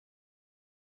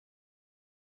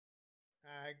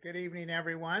Good evening,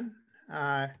 everyone.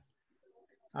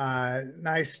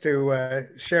 Nice to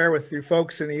share with you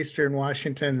folks in Eastern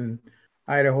Washington and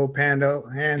Idaho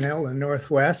Panhandle and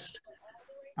Northwest.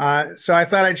 So I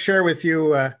thought I'd share with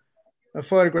you a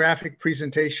photographic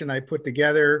presentation I put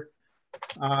together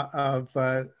of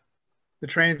the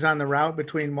trains on the route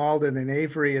between Malden and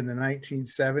Avery in the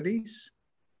 1970s.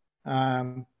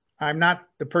 I'm not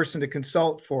the person to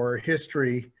consult for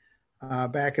history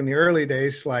back in the early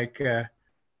days like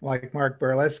Mark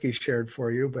Barleski shared for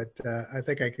you, but I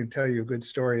think I can tell you a good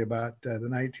story about the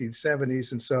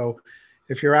 1970s. And so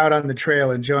if you're out on the trail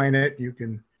enjoying it, you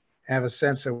can have a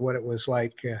sense of what it was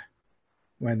like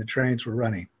when the trains were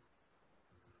running.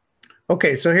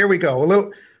 Okay, so here we go. A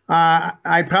little,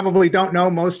 I probably don't know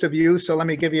most of you, so let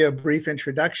me give you a brief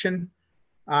introduction.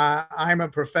 I'm a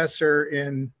professor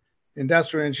in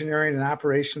industrial engineering and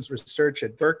operations research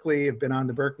at Berkeley. I've been on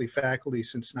the Berkeley faculty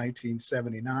since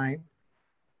 1979.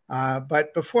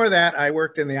 But before that, I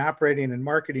worked in the operating and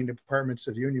marketing departments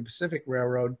of Union Pacific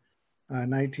Railroad,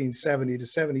 1970 to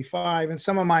 75. And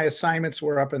some of my assignments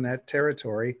were up in that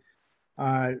territory.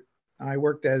 I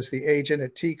worked as the agent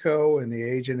at TECO and the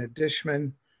agent at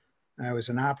Dishman. I was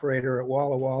an operator at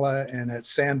Walla Walla and at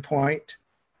Sandpoint.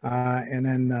 And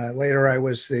then later I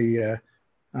was the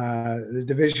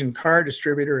division car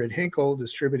distributor at Hinkle,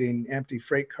 distributing empty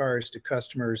freight cars to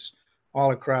customers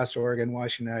all across Oregon,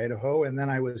 Washington, Idaho. And then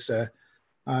I was the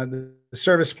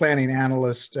service planning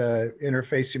analyst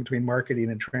interfacing between marketing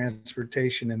and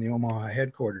transportation in the Omaha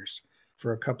headquarters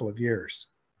for a couple of years.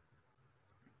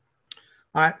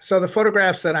 So the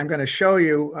photographs that I'm going to show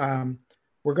you,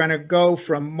 we're going to go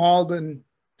from Malden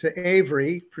to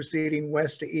Avery, proceeding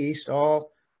west to east,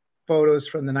 all photos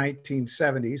from the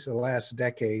 1970s, the last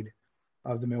decade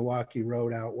of the Milwaukee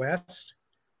Road out west.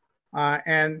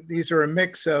 And these are a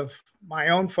mix of my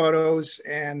own photos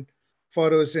and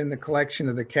photos in the collection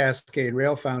of the Cascade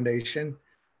Rail Foundation.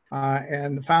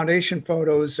 And the foundation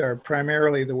photos are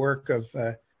primarily the work of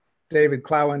David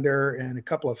Klawunder and a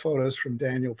couple of photos from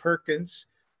Daniel Perkins.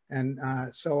 And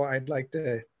so I'd like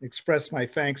to express my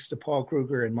thanks to Paul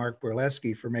Kruger and Mark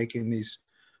Barleski for making these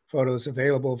photos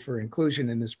available for inclusion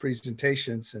in this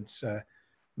presentation, since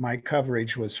my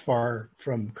coverage was far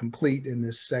from complete in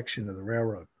this section of the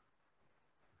railroad.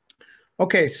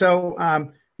 Okay,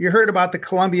 so you heard about the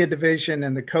Columbia Division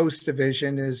and the Coast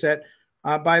Division. Is that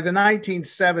by the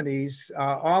 1970s,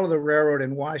 all of the railroad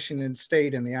in Washington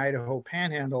State and the Idaho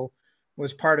Panhandle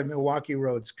was part of Milwaukee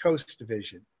Road's Coast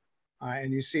Division.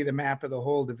 And you see the map of the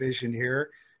whole division here.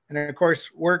 And of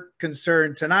course, we're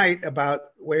concerned tonight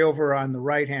about way over on the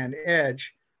right-hand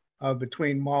edge of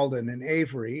between Malden and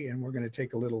Avery. And we're going to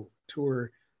take a little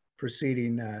tour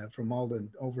proceeding from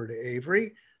Malden over to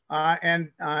Avery. And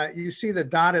you see the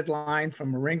dotted line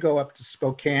from Marengo up to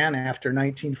Spokane after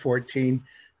 1914.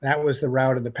 That was the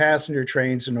route of the passenger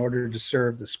trains in order to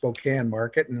serve the Spokane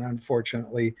market. And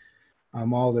unfortunately,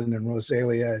 Malden and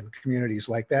Rosalia and communities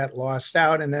like that lost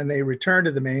out. And then they returned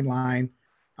to the main line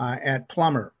at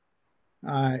Plummer.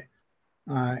 So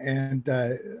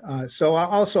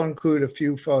I'll also include a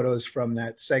few photos from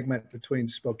that segment between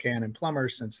Spokane and Plummer,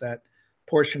 since that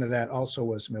portion of that also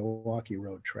was Milwaukee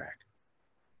Road track.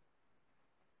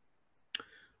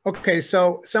 Okay,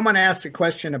 so someone asked a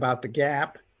question about the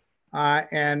gap.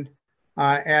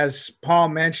 As Paul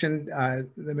mentioned,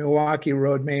 the Milwaukee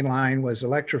Road main line was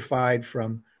electrified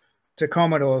from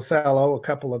Tacoma to Othello, a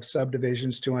couple of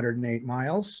subdivisions, 208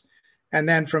 miles. And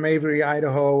then from Avery,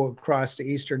 Idaho, across to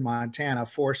eastern Montana,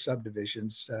 4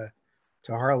 subdivisions to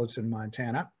Harleton,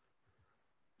 Montana.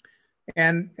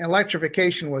 And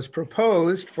electrification was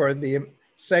proposed for the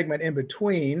segment in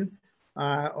between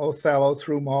Othello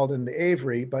through Malden to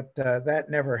Avery, but that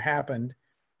never happened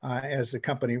as the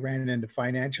company ran into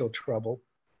financial trouble.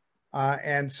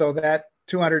 And so that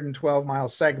 212-mile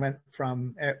segment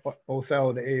from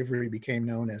Othello to Avery became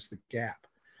known as the Gap.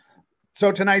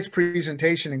 So tonight's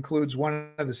presentation includes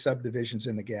one of the subdivisions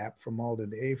in the Gap from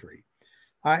Malden to Avery.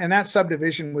 And that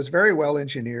subdivision was very well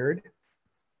engineered.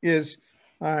 You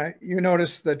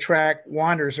notice the track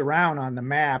wanders around on the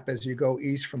map as you go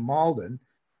east from Malden.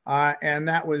 And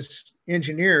that was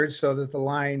engineered so that the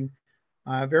line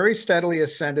very steadily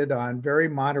ascended on very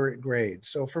moderate grades.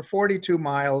 So for 42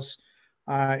 miles,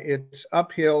 it's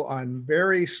uphill on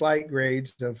very slight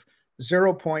grades of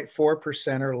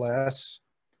 0.4% or less,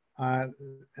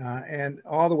 and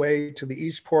all the way to the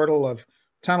east portal of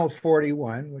Tunnel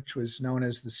 41, which was known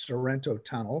as the Sorrento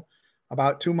Tunnel,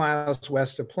 about 2 miles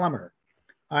west of Plummer.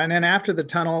 And then after the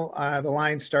tunnel, the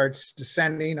line starts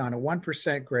descending on a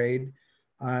 1% grade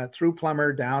through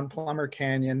Plummer, down Plummer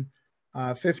Canyon,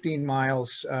 15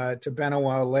 miles to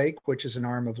Benawa Lake, which is an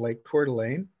arm of Lake Coeur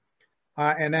d'Alene.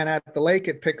 And then at the lake,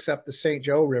 it picks up the St.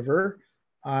 Joe River,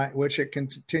 which it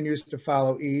continues to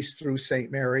follow east through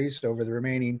St. Mary's over the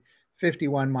remaining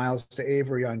 51 miles to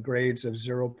Avery on grades of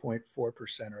 0.4%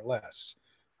 or less.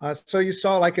 So you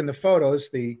saw, like in the photos,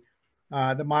 the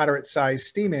moderate-sized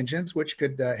steam engines, which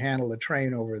could handle a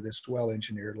train over this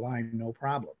well-engineered line, no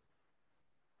problem.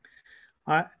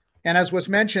 And as was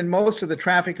mentioned, most of the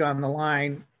traffic on the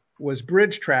line was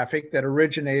bridge traffic that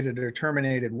originated or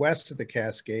terminated west of the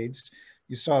Cascades.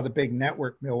 You saw the big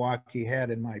network Milwaukee had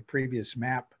in my previous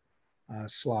map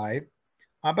slide.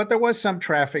 But there was some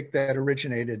traffic that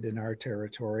originated in our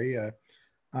territory.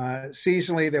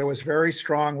 Seasonally, there was very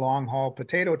strong long-haul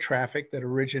potato traffic that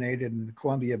originated in the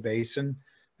Columbia Basin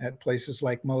at places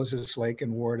like Moses Lake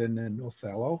and Warden and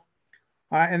Othello.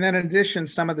 And then in addition,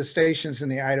 some of the stations in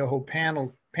the Idaho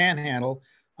Panhandle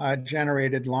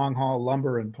generated long-haul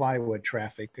lumber and plywood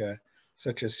traffic,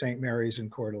 such as St. Mary's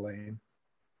and Coeur d'Alene.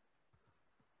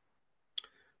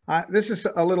 This is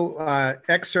a little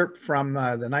excerpt from the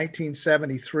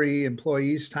 1973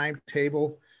 employees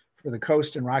timetable for the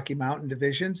Coast and Rocky Mountain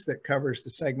divisions that covers the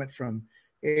segment from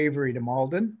Avery to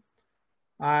Malden.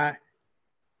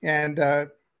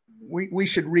 We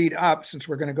should read up, since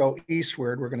we're going to go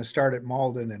eastward. We're going to start at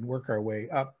Malden and work our way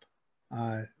up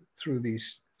through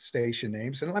these station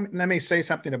names. And let me say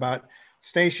something about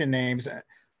station names.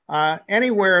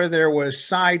 Anywhere there was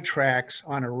side tracks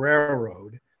on a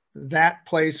railroad, that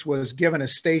place was given a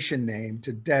station name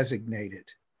to designate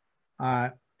it.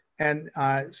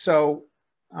 So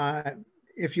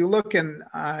if you look in,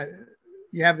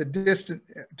 you have the distance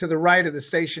to the right of the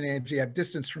station names, you have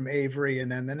distance from Avery,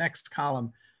 and then the next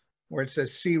column where it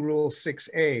says C Rule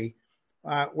 6A,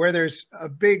 where there's a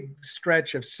big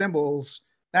stretch of symbols,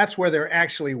 that's where there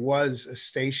actually was a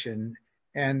station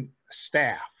and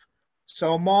staff.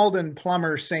 So Malden,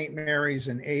 Plummer, St. Mary's,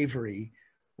 and Avery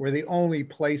were the only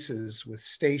places with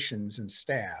stations and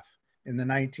staff in the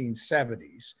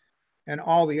 1970s. And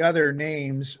all the other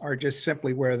names are just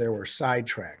simply where there were side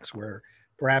tracks, where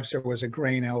perhaps there was a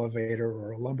grain elevator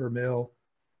or a lumber mill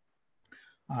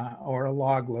or a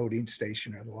log loading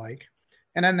station or the like.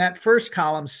 And then that first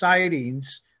column,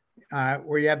 sidings,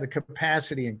 where you have the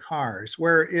capacity in cars,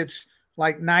 where it's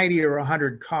like 90 or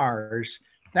 100 cars,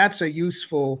 that's a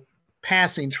useful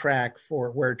passing track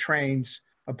for where trains,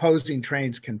 opposing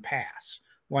trains, can pass.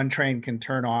 One train can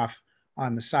turn off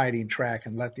on the siding track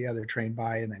and let the other train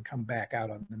by and then come back out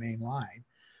on the main line.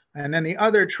 And then the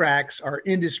other tracks are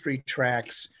industry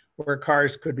tracks where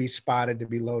cars could be spotted to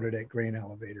be loaded at grain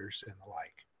elevators and the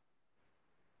like.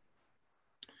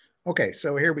 Okay,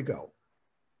 so here we go.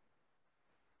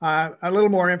 A little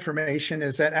more information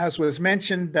is that, as was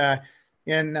mentioned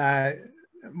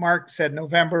Mark said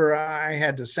November, I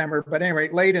had December, but anyway,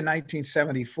 late in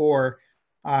 1974,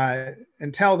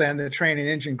 until then, the train and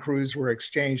engine crews were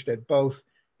exchanged at both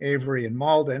Avery and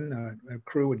Malden. A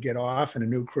crew would get off and a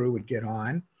new crew would get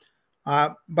on.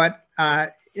 But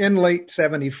in late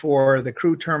 74, the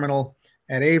crew terminal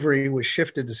at Avery was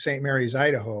shifted to St. Mary's,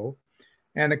 Idaho,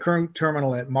 and the crew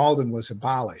terminal at Malden was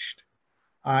abolished.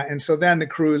 And so then the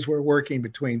crews were working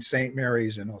between St.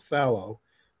 Mary's and Othello,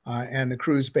 and the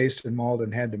crews based in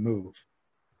Malden had to move.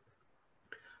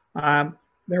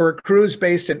 There were crews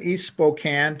based in East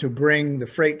Spokane to bring the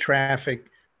freight traffic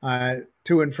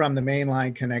to and from the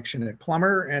mainline connection at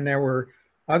Plummer, and there were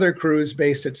other crews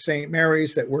based at St.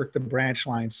 Mary's that worked the branch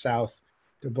line south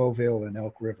to Beauville and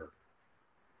Elk River.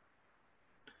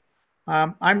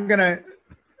 I'm going to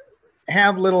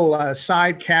have little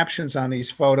side captions on these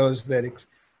photos that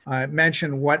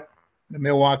mention what the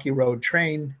Milwaukee Road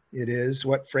train it is,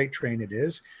 what freight train it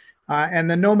is. And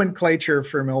the nomenclature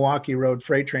for Milwaukee Road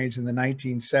freight trains in the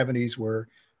 1970s were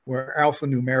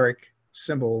alphanumeric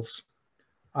symbols.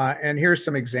 And here's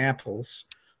some examples.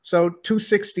 So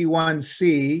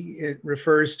 261C, it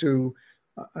refers to,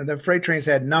 the freight trains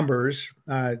had numbers.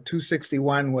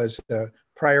 261 was the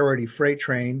priority freight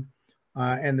train.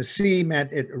 And the C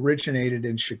meant it originated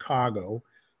in Chicago.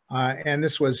 And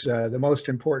this was the most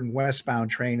important westbound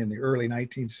train in the early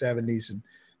 1970s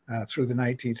and through the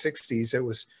 1960s. It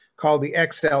was called the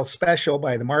XL Special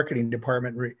by the marketing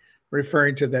department,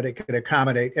 referring to that it could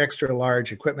accommodate extra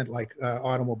large equipment like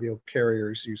automobile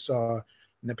carriers you saw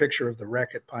in the picture of the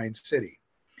wreck at Pine City.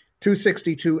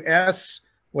 262S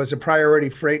was a priority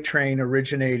freight train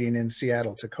originating in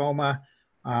Seattle, Tacoma.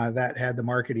 That had the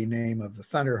marketing name of the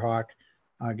Thunderhawk.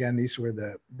 Again, these were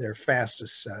their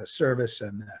fastest service,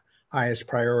 and the highest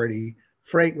priority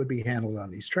freight would be handled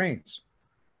on these trains.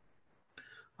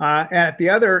 At the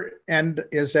other end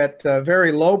is that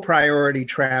very low priority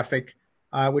traffic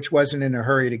which wasn't in a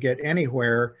hurry to get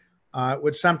anywhere,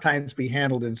 would sometimes be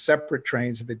handled in separate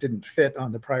trains if it didn't fit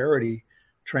on the priority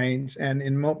trains. And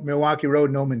in Milwaukee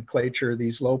Road nomenclature,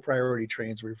 these low priority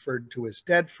trains were referred to as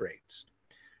dead freights.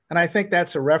 And I think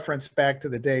that's a reference back to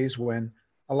the days when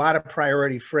a lot of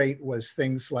priority freight was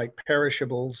things like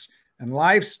perishables and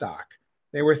livestock.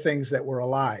 They were things that were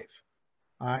alive.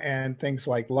 And things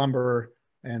like lumber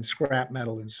and scrap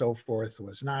metal and so forth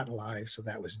was not alive, so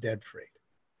that was dead freight.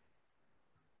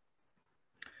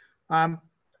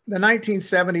 The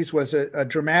 1970s was a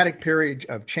dramatic period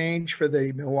of change for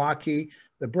the Milwaukee.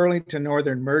 The Burlington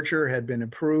Northern merger had been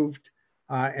approved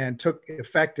and took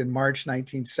effect in March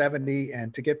 1970.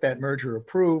 And to get that merger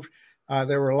approved,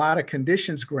 there were a lot of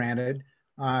conditions granted,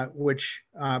 which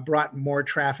brought more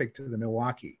traffic to the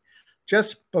Milwaukee.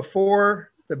 Just before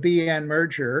the BN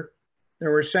merger, there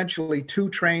were essentially 2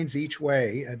 trains each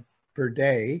way per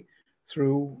day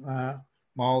through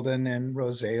Malden and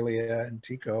Rosalia and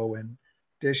Tico and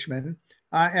Dishman,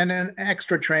 and an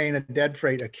extra train, a dead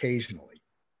freight occasionally.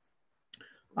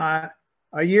 A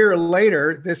year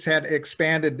later, this had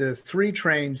expanded to 3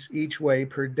 trains each way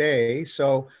per day.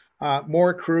 So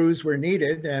more crews were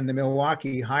needed, and the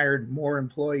Milwaukee hired more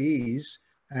employees,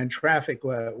 and traffic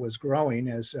was growing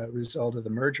as a result of the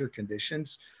merger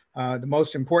conditions. The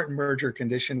most important merger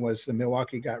condition was the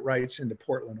Milwaukee got rights into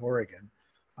Portland, Oregon,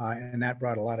 and that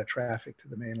brought a lot of traffic to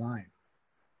the main line.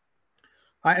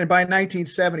 And by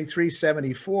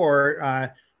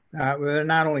 1973-74, there were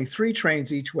not only 3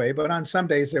 trains each way, but on some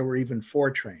days there were even 4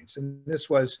 trains. And this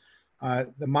was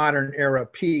the modern era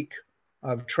peak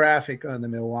of traffic on the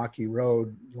Milwaukee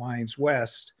Road lines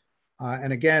west.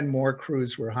 And again, more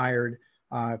crews were hired.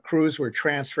 Crews were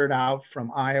transferred out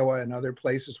from Iowa and other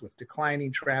places with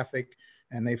declining traffic,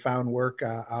 and they found work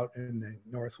out in the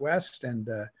Northwest. And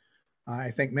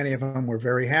I think many of them were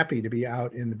very happy to be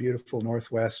out in the beautiful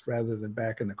Northwest rather than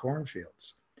back in the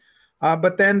cornfields.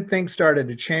 But then things started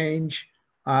to change.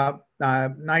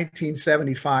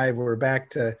 1975, we're back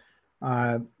to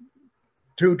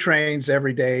 2 trains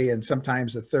every day and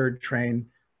sometimes a 3rd train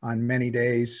on many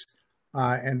days.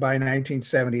 And by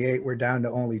 1978, we're down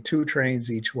to only 2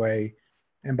 trains each way.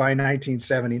 And by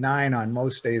 1979, on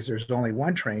most days, there's only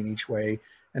 1 train each way.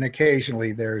 And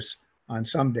occasionally on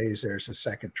some days, there's a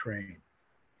 2nd train.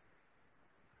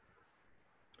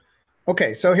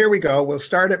 Okay, so here we go. We'll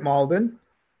start at Malden.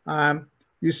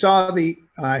 You saw the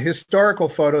historical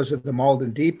photos of the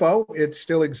Malden Depot. It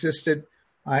still existed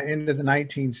into the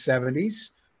 1970s.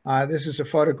 This is a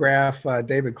photograph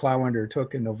David Klawunder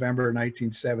took in November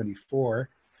 1974.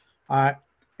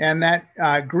 And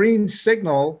that green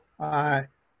signal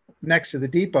next to the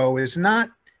depot is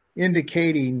not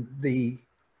indicating the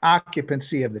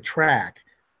occupancy of the track,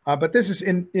 but this is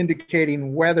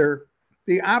indicating whether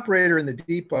the operator in the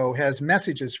depot has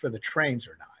messages for the trains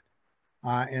or not.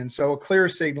 And so a clear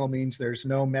signal means there's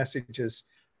no messages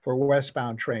for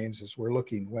westbound trains as we're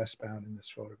looking westbound in this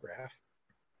photograph.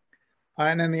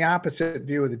 And then the opposite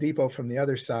view of the depot from the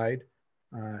other side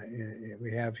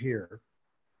we have here.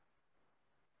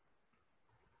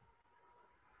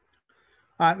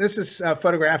 This is a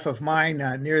photograph of mine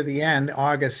near the end,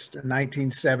 August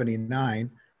 1979.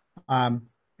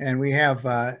 And we have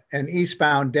an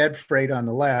eastbound dead freight on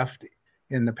the left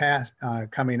in the past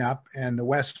coming up, and the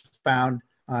westbound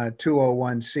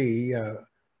 201C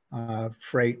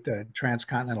freight,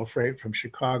 transcontinental freight from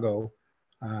Chicago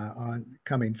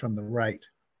coming from the right.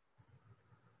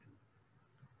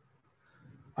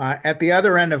 At the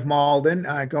other end of Malden,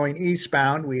 going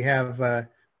eastbound, we have an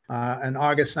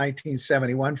August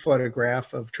 1971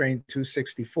 photograph of train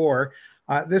 264.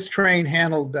 This train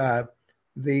handled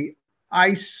the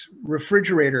ice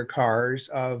refrigerator cars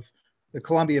of the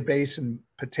Columbia Basin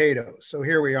potatoes. So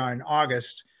here we are in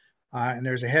August, and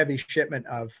there's a heavy shipment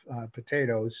of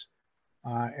potatoes,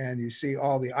 and you see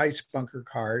all the ice bunker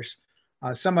cars.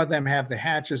 Some of them have the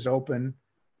hatches open,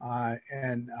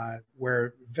 and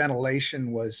where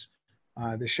ventilation was,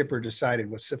 the shipper decided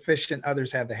was sufficient.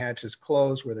 Others have the hatches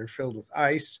closed where they're filled with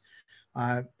ice.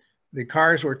 The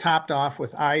cars were topped off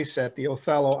with ice at the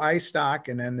Othello ice dock,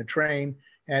 and then the train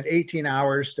had 18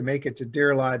 hours to make it to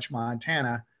Deer Lodge,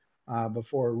 Montana,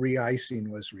 before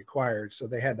re-icing was required. So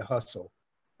they had to hustle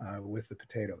with the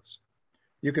potatoes.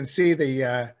 You can see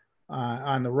the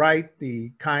on the right,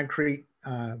 the concrete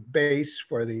base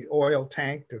for the oil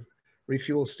tank to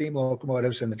refuel steam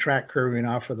locomotives, and the track curving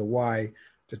off of the Y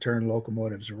to turn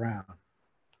locomotives around.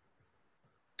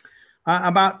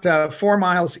 About 4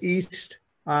 miles east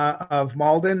of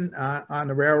Malden on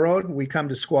the railroad, we come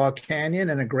to Squaw Canyon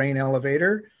and a grain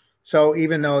elevator. So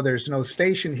even though there's no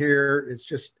station here, it's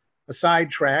just a side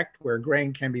track where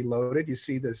grain can be loaded. You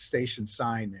see the station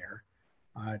sign there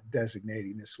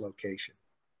designating this location.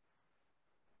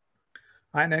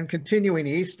 And then continuing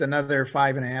east, another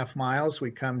 5.5 miles,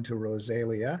 we come to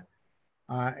Rosalia.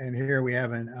 And here we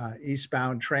have an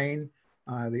eastbound train.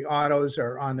 The autos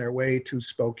are on their way to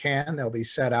Spokane. They'll be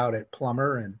set out at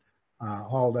Plummer and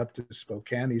hauled up to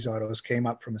Spokane. These autos came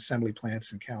up from assembly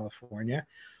plants in California.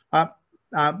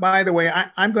 By the way,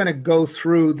 I'm going to go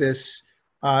through this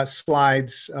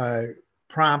slides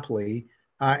promptly.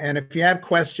 And if you have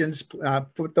questions,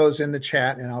 put those in the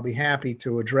chat and I'll be happy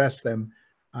to address them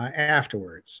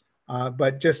afterwards.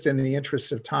 But just in the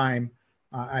interest of time,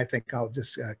 I think I'll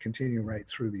just continue right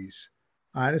through these.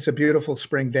 It's a beautiful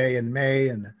spring day in May,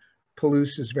 and the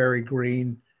Palouse is very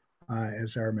green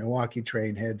as our Milwaukee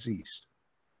train heads east.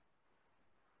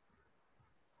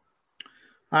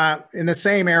 In the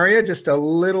same area, just a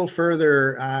little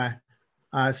further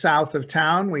south of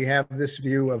town, we have this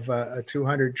view of a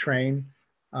 200 train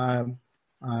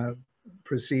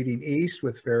proceeding east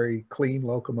with very clean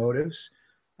locomotives.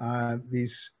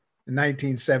 These in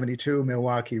 1972,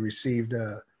 Milwaukee received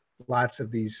lots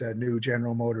of these new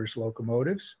General Motors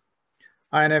locomotives.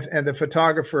 And the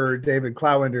photographer, David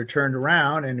Klawunder, turned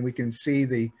around and we can see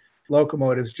the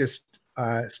locomotives just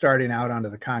starting out onto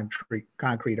the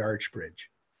concrete arch bridge.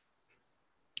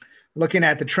 Looking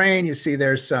at the train, you see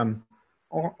there's some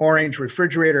orange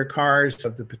refrigerator cars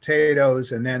of the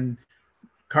potatoes, and then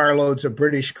carloads of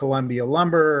British Columbia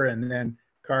lumber, and then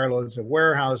carloads of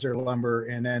Weyerhaeuser lumber,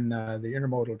 and then the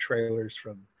intermodal trailers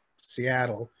from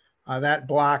Seattle. That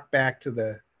block back to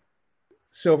the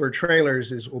silver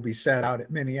trailers will be set out at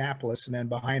Minneapolis, and then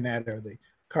behind that are the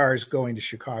cars going to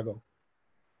Chicago.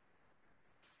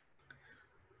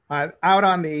 Out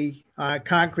on the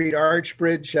concrete arch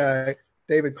bridge,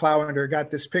 David Klawunder got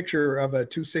this picture of a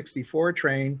 264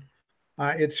 train.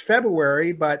 It's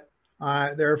February, but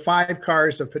there are 5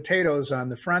 cars of potatoes on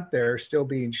the front there still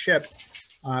being shipped.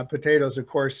 Potatoes, of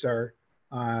course,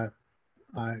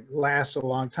 last a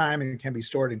long time and can be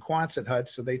stored in Quonset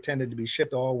huts, so they tended to be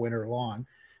shipped all winter long.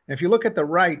 And if you look at the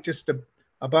right, just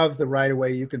above the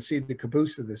right-of-way, you can see the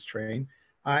caboose of this train.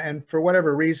 And for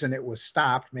whatever reason, it was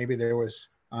stopped. Maybe there was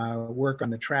work on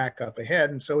the track up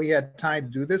ahead. And so he had time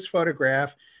to do this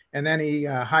photograph. And then he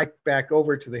hiked back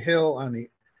over to the hill on the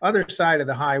other side of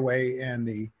the highway and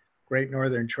the Great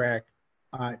Northern Track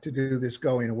to do this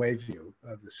going away view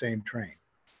of the same train.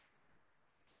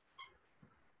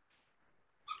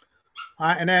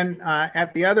 And then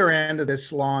at the other end of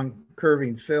this long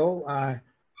curving fill,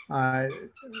 Mr.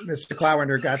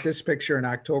 Klawunder got this picture in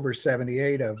October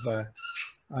 '78 of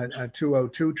a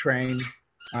 202 train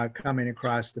coming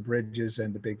across the bridges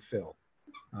and the big fill,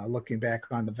 looking back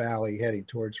on the valley heading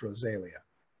towards Rosalia.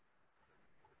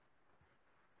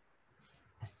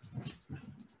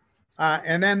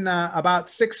 And then about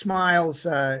 6 miles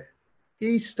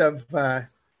east of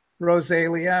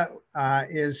Rosalia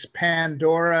is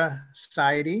Pandora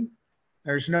Siding.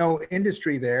 There's no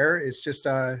industry there. It's just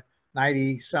a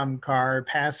 90-some car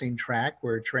passing track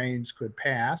where trains could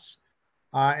pass.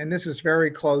 And this is very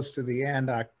close to the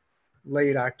end,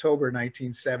 late October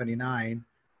 1979.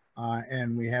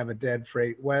 And we have a dead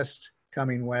freight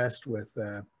coming west with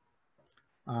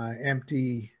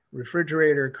empty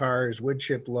refrigerator cars, wood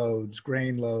chip loads,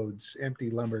 grain loads, empty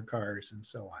lumber cars, and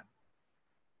so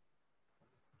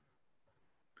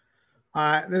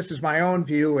on. This is my own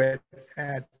view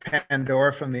at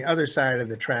Pandora from the other side of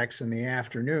the tracks in the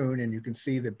afternoon, and you can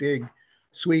see the big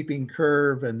sweeping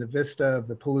curve and the vista of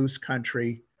the Palouse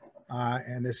country.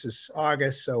 And this is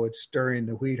August, so it's during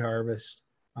the wheat harvest,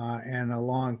 and a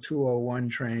long 201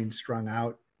 train strung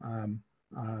out.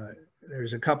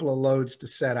 There's a couple of loads to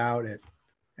set out at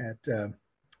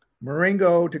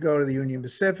Marengo to go to the Union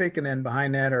Pacific, and then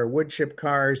behind that are wood chip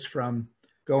cars from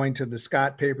going to the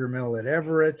Scott paper mill at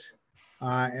Everett,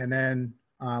 and then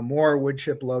more wood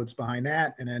chip loads behind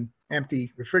that, and then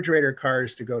empty refrigerator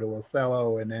cars to go to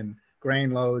Othello, and then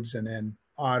grain loads, and then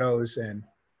autos and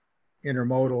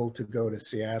intermodal to go to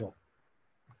Seattle.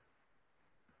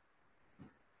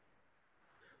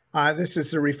 This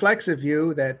is the reflexive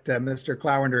view that Mr.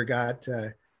 Klawunder got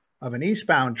of an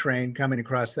eastbound train coming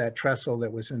across that trestle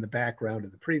that was in the background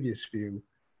of the previous view.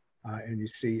 And you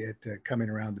see it coming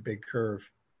around the big curve.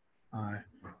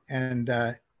 And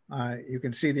you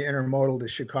can see the intermodal to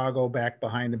Chicago back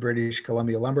behind the British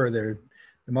Columbia lumber. The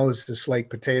Moses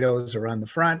Lake potatoes are on the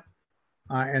front.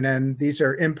 And then these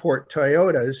are import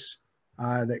Toyotas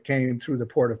that came through the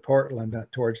port of Portland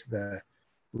towards the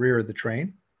rear of the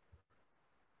train.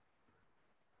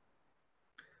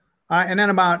 And then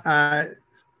about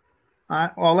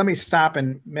Well, let me stop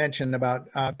and mention about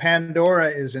Pandora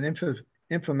is an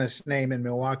infamous name in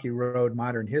Milwaukee Road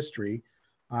modern history.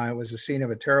 It was the scene of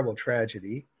a terrible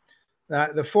tragedy.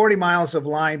 The 40 miles of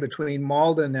line between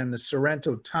Malden and the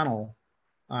Sorrento Tunnel,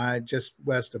 just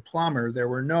west of Plummer, there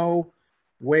were no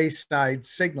wayside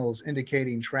signals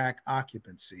indicating track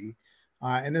occupancy.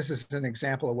 And this is an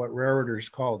example of what railroaders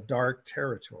call dark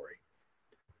territory.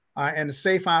 And a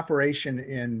safe operation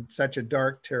in such a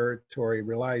dark territory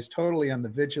relies totally on the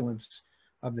vigilance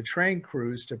of the train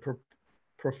crews to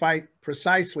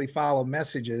precisely follow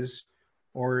messages,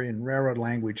 or in railroad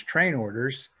language, train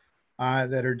orders,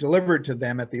 that are delivered to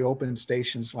them at the open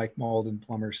stations like Malden,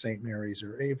 Plummer, St. Mary's,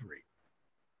 or Avery.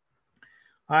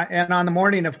 And on the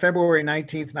morning of February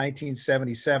 19th,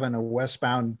 1977, a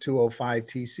westbound 205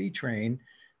 TC train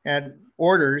had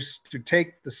orders to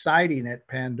take the siding at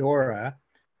Pandora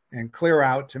and clear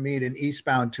out to meet an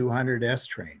eastbound 200S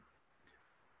train.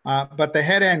 But the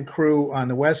head end crew on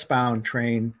the westbound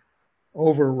train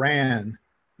overran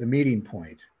the meeting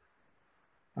point.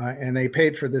 And they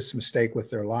paid for this mistake with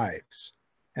their lives.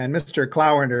 And Mr.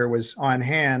 Klawunder was on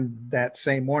hand that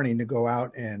same morning to go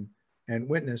out and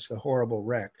witness the horrible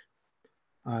wreck.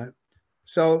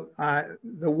 So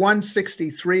the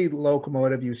 163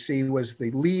 locomotive you see was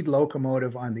the lead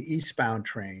locomotive on the eastbound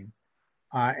train,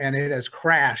 and it has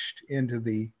crashed into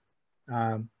the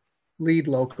lead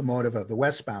locomotive of the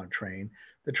westbound train.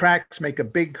 The tracks make a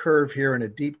big curve here and a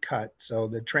deep cut, so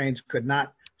the trains could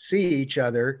not see each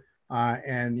other.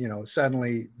 And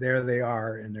suddenly there they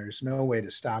are, and there's no way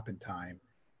to stop in time,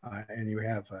 and you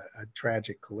have a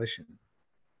tragic collision.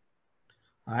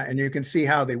 And you can see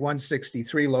how the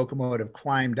 163 locomotive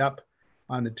climbed up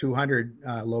on the 200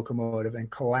 locomotive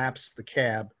and collapsed the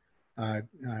cab,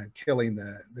 killing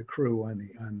the crew on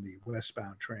the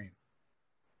westbound train.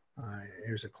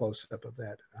 Here's a close-up of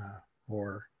that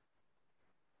horror.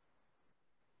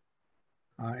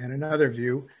 And another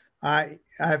view.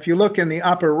 If you look in the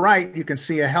upper right, you can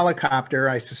see a helicopter.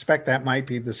 I suspect that might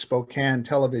be the Spokane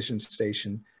television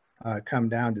station come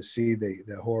down to see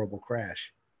the horrible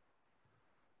crash.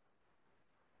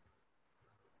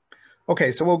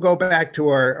 Okay, so we'll go back to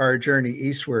our journey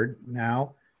eastward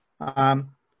now.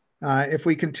 If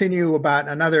we continue about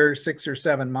another 6 or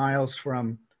 7 miles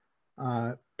from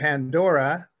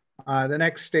Pandora, the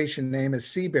next station name is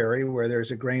Seabury, where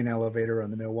there's a grain elevator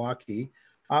on the Milwaukee.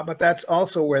 But that's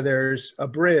also where there's a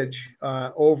bridge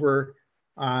over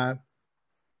what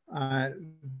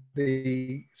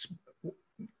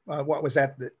was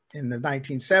in the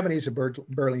 1970s, a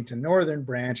Burlington Northern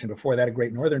branch, and before that, a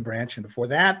Great Northern branch, and before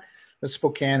that, the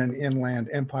Spokane and Inland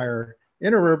Empire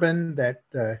Interurban that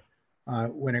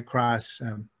went across.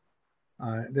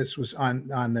 This was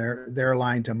on their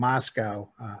line to Moscow,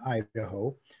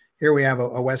 Idaho. Here we have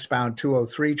a westbound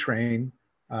 203 train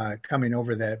coming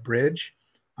over that bridge.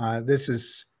 This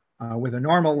is with a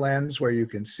normal lens where you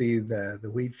can see the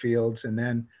wheat fields, and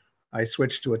then I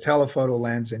switched to a telephoto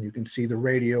lens and you can see the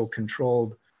radio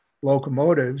controlled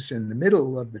locomotives in the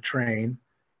middle of the train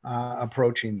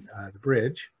approaching the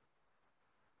bridge.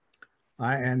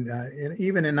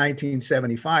 Even in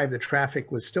 1975, the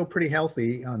traffic was still pretty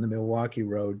healthy on the Milwaukee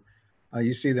Road.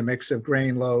 You see the mix of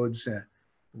grain loads,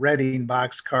 Reading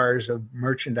boxcars of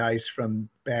merchandise from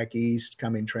back east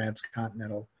coming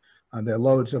transcontinental, the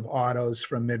loads of autos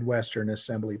from Midwestern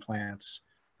assembly plants,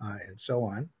 and so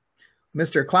on.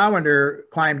 Mr. Klawunder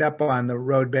climbed up on the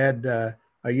roadbed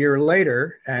a year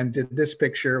later and did this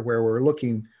picture where we're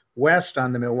looking west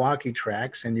on the Milwaukee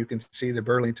tracks, and you can see the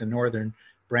Burlington Northern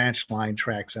branch line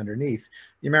tracks underneath.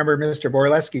 You remember Mr.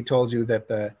 Borleski told you that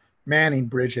the Manning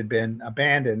Bridge had been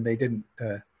abandoned. They didn't,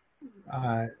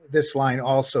 this line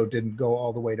also didn't go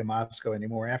all the way to Moscow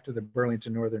anymore. After the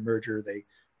Burlington Northern merger, they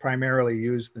primarily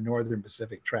used the Northern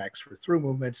Pacific tracks for through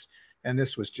movements, and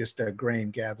this was just a grain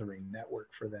gathering network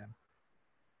for them.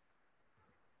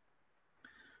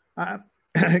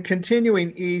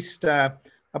 Continuing east,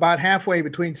 about halfway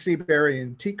between Seabury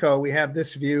and Tico, we have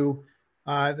this view.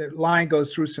 The line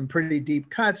goes through some pretty deep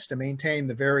cuts to maintain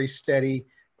the very steady,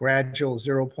 gradual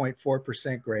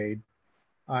 0.4% grade.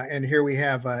 And here we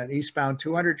have an eastbound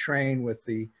 200 train with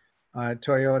the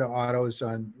Toyota autos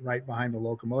right behind the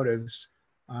locomotives.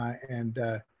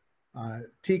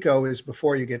 Tico is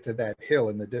before you get to that hill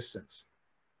in the distance.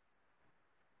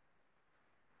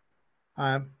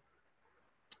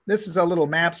 This is a little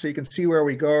map so you can see where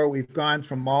we go. We've gone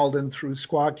from Malden through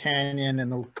Squaw Canyon,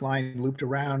 and the line looped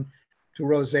around to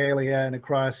Rosalia and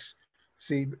across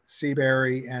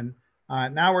Seabury. And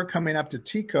now we're coming up to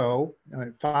Tico,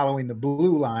 following the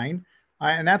blue line.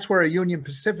 And that's where a Union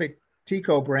Pacific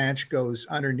Tico branch goes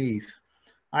underneath.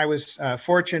 I was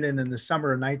fortunate in the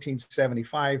summer of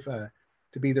 1975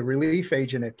 to be the relief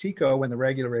agent at TECO when the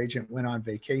regular agent went on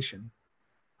vacation.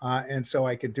 And so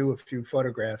I could do a few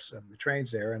photographs of the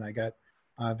trains there. And I got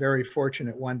very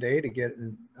fortunate one day to get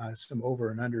some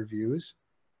over and under views.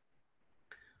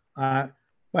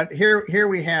 But here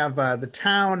we have the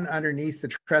town underneath the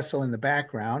trestle in the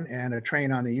background and a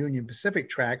train on the Union Pacific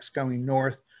tracks going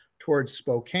north towards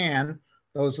Spokane.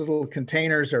 Those little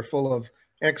containers are full of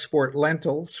export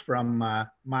lentils from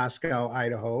Moscow,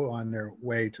 Idaho, on their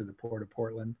way to the port of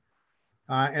Portland.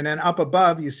 And then up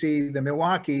above, you see the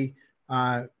Milwaukee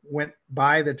went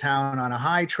by the town on a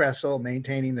high trestle,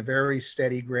 maintaining the very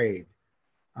steady grade.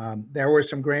 There were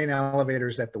some grain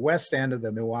elevators at the west end of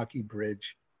the Milwaukee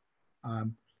Bridge,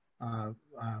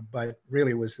 but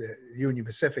really was the Union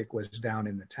Pacific was down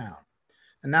in the town.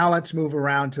 And now let's move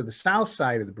around to the south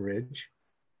side of the bridge.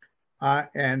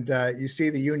 You see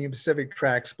the Union Pacific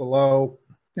tracks below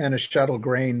and a shuttle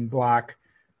grain block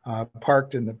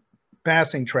parked in the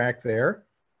passing track there.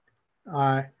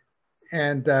 And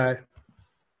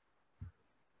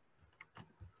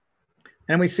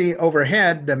we see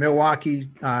overhead the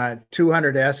Milwaukee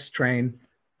 200S train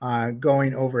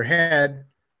going overhead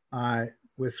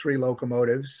with 3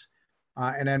 locomotives.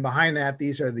 And then behind that,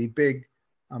 these are the big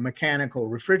mechanical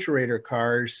refrigerator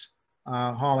cars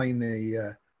hauling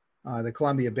the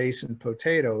Columbia Basin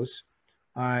potatoes.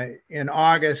 In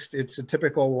August, it's a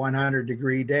typical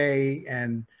 100-degree day,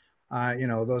 and you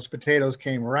know, those potatoes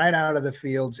came right out of the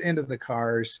fields into the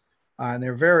cars, and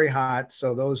they're very hot.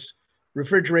 So those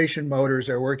refrigeration motors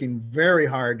are working very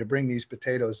hard to bring these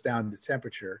potatoes down to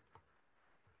temperature.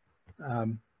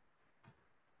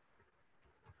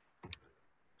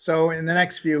 So in the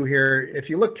next view here, if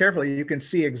you look carefully, you can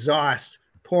see exhaust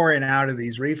pouring out of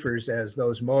these reefers as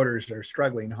those motors are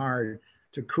struggling hard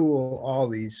to cool all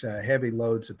these heavy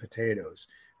loads of potatoes.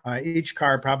 Each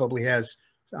car probably has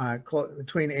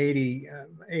between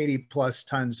 80 plus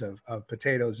tons of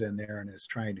potatoes in there and is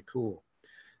trying to cool.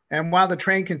 And while the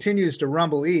train continues to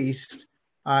rumble east,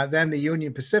 then the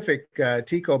Union Pacific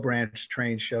TECO branch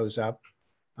train shows up.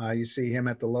 You see him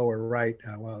at the lower right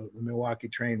while the Milwaukee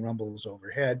train rumbles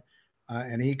overhead,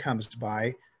 and he comes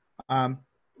by.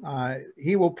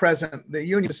 He will the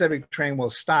Union Pacific train will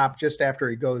stop just after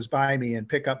he goes by me and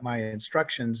pick up my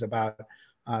instructions about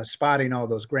spotting all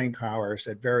those grain cars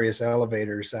at various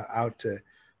elevators out to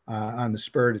on the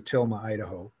spur to Tilma,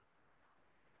 Idaho.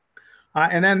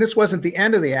 And then this wasn't the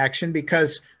end of the action,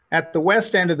 because at the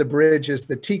west end of the bridge is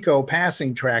the TECO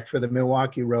passing track for the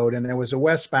Milwaukee Road, and there was a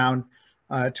westbound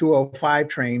 205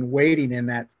 train waiting in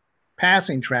that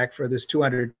passing track for this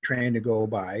 200 train to go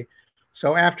by.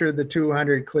 So after the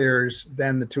 200 clears,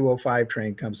 then the 205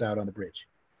 train comes out on the bridge.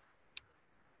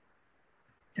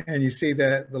 And you see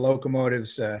the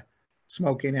locomotives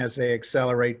smoking as they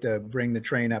accelerate to bring the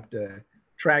train up to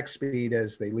track speed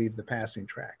as they leave the passing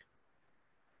track.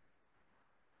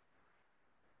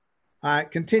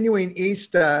 Continuing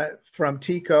east from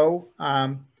TECO,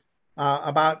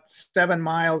 about 7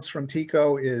 miles from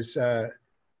TECO is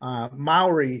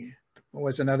Maury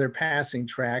was another passing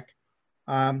track.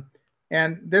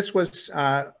 And this was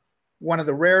one of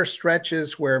the rare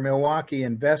stretches where Milwaukee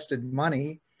invested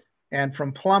money. And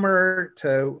from Plummer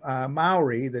to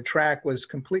Maury, the track was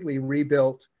completely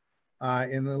rebuilt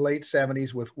in the late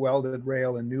 70s with welded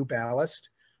rail and new ballast.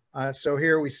 So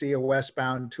here we see a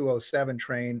westbound 207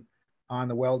 train on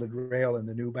the welded rail and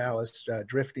the new ballast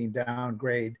drifting down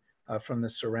grade from the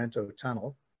Sorrento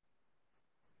Tunnel.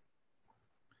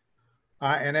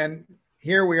 And then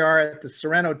here we are at the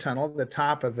Sorrento Tunnel, the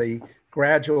top of the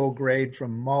gradual grade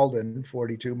from Malden,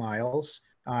 42 miles.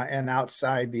 And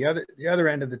outside the other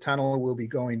end of the tunnel will be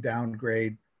going down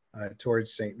grade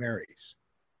towards St. Mary's.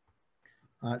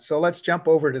 So let's jump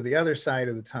over to the other side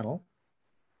of the tunnel.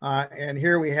 And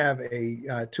here we have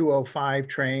a 205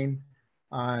 train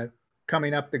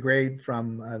coming up the grade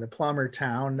from the Plummer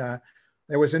town.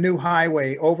 There was a new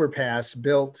highway overpass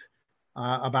built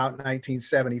about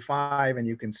 1975, and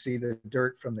you can see the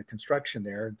dirt from the construction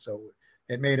there. And so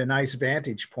it made a nice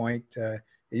vantage point.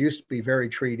 It used to be very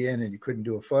treed in and you couldn't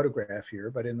do a photograph here,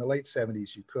 but in the late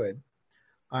 70s you could.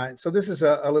 So this is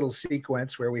a little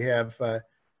sequence where we have the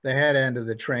head end of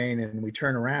the train and we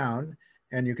turn around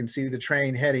and you can see the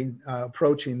train heading,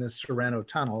 approaching the Sorrento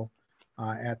Tunnel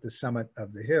at the summit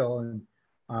of the hill. And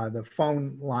the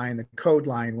phone line, the code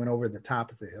line went over the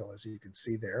top of the hill, as you can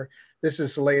see there. This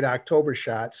is a late October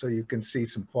shot, so you can see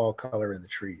some fall color in the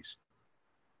trees.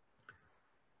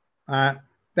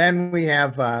 Then we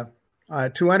have a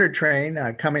 200 train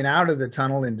coming out of the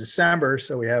tunnel in December,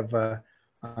 so we have a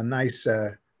nice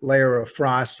layer of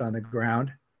frost on the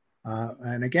ground.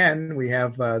 And again, we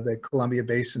have the Columbia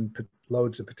Basin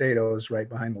loads of potatoes right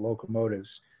behind the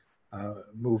locomotives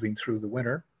moving through the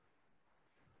winter.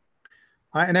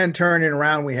 And then turning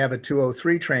around, we have a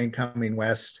 203 train coming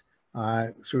west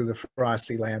through the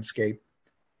frosty landscape.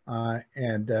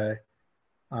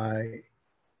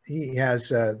 He has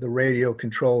the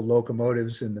radio-controlled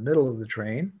locomotives in the middle of the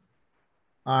train.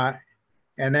 And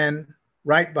then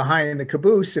right behind the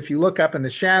caboose, if you look up in the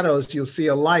shadows, you'll see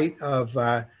a light of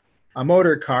a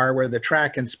motor car where the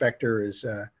track inspector is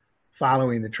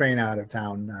following the train out of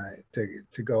town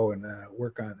to go and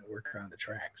work on the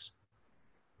tracks.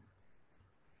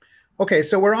 Okay,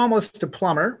 so we're almost to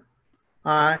Plummer.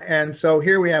 And so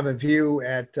here we have a view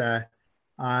at the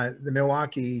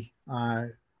Milwaukee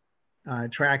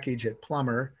trackage at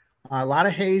Plummer. A lot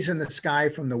of haze in the sky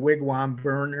from the wigwam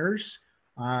burners.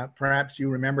 Perhaps you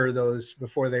remember those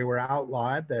before they were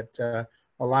outlawed, that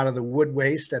a lot of the wood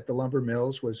waste at the lumber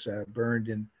mills was burned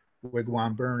in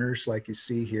wigwam burners like you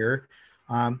see here.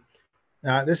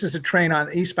 This is a train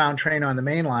eastbound train on the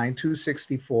main line,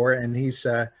 264, and he's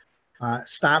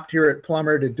stopped here at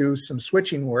Plummer to do some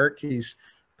switching work. He's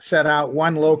set out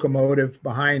one locomotive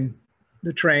behind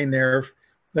the train there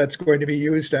that's going to be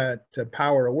used to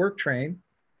power a work train.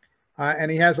 And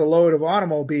he has a load of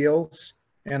automobiles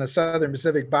and a Southern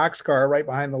Pacific boxcar right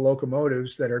behind the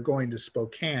locomotives that are going to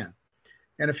Spokane.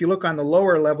 And if you look on the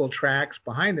lower level tracks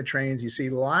behind the trains, you see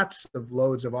lots of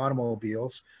loads of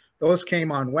automobiles. Those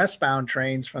came on westbound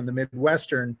trains from the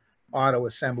Midwestern auto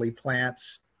assembly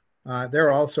plants.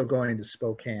 They're also going to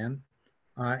Spokane.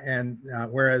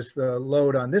 Whereas the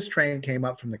load on this train came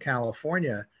up from the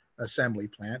California assembly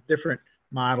plant. Different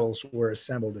models were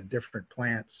assembled in different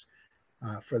plants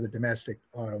for the domestic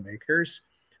automakers.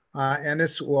 And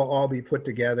this will all be put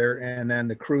together, and then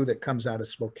the crew that comes out of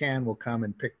Spokane will come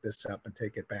and pick this up and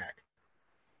take it back.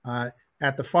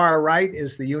 At the far right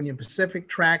is the Union Pacific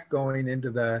track going into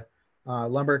the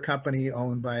lumber company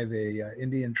owned by the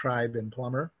Indian tribe in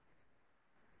Plummer.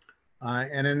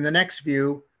 And in the next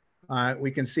view,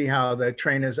 we can see how the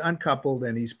train is uncoupled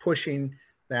and he's pushing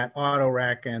that auto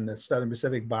rack and the Southern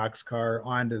Pacific boxcar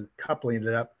onto coupling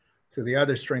it up to the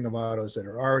other string of autos that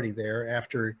are already there.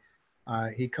 After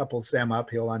he couples them up,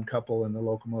 he'll uncouple and the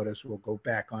locomotives will go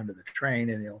back onto the train,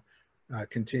 and he'll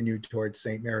continue towards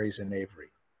St. Mary's and Avery.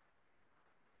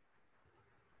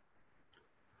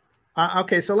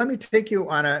 Okay, so let me take you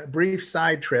on a brief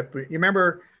side trip. You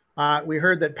remember we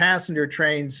heard that passenger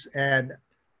trains had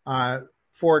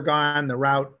foregone the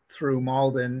route through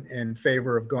Malden in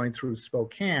favor of going through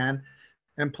Spokane,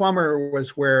 and Plummer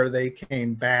was where they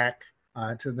came back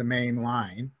to the main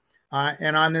line.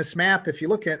 And on this map, if you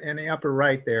look at in the upper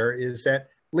right there, is that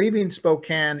leaving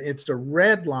Spokane, it's a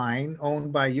red line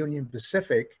owned by Union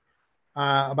Pacific,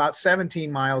 about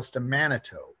 17 miles to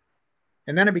Manitou.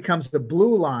 And then it becomes the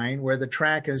blue line where the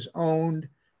track is owned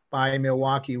by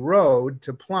Milwaukee Road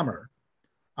to Plummer.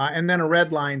 And then a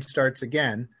red line starts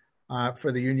again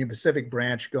for the Union Pacific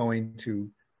branch going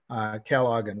to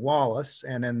Kellogg and Wallace,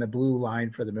 and then the blue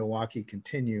line for the Milwaukee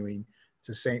continuing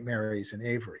to St. Mary's and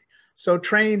Avery. So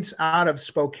trains out of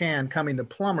Spokane coming to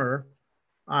Plummer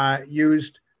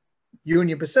used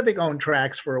Union Pacific owned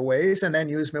tracks for a ways, and then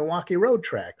used Milwaukee Road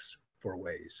tracks for a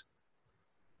ways.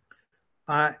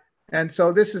 And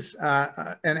so this is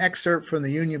an excerpt from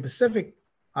the Union Pacific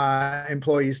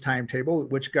employees timetable,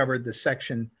 which covered the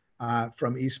section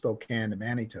from East Spokane to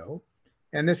Manitou.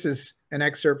 And this is an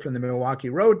excerpt from the Milwaukee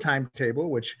Road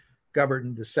timetable, which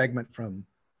governed the segment from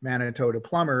Manitou to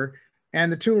Plummer. And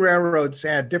the two railroads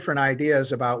had different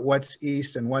ideas about what's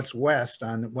east and what's west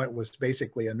on what was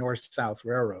basically a north-south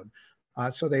railroad.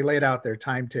 So they laid out their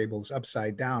timetables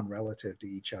upside down relative to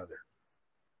each other.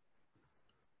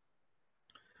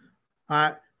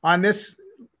 On this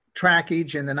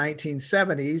trackage in the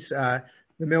 1970s,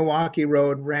 the Milwaukee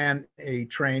Road ran a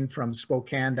train from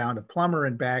Spokane down to Plummer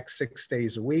and back 6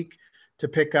 days a week to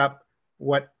pick up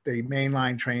what the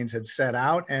mainline trains had set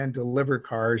out and deliver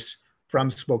cars from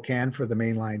Spokane for the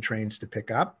mainline trains to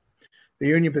pick up. The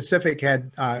Union Pacific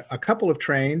had a couple of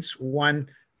trains, one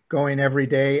going every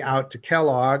day out to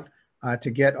Kellogg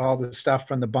to get all the stuff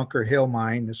from the Bunker Hill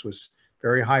mine. This was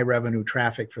very high revenue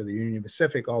traffic for the Union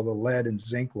Pacific, all the lead and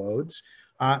zinc loads.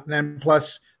 Then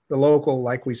plus the local,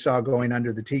 like we saw going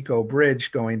under the Tico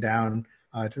Bridge, going down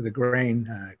to the grain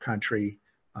country,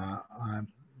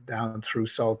 down through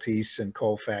Saltese and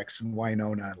Colfax and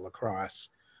Winona and La Crosse,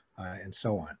 and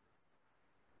so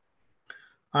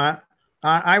on.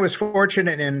 I was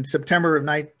fortunate in September of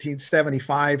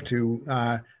 1975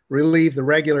 to relieve the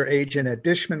regular agent at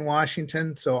Dishman,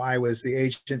 Washington. So I was the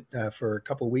agent for a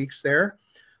couple weeks there.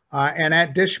 And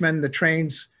at Dishman, the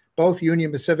trains, both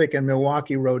Union Pacific and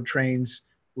Milwaukee Road trains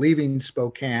leaving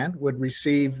Spokane would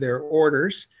receive their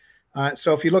orders.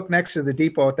 So if you look next to the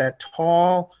depot at that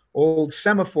tall old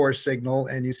semaphore signal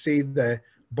and you see the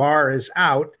bar is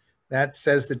out, that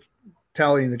says that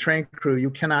telling the train crew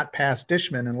you cannot pass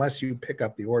Dishman unless you pick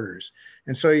up the orders.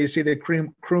 And so you see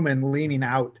the crewmen leaning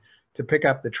out to pick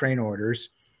up the train orders.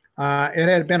 It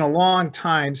had been a long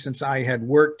time since I had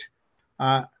worked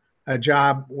a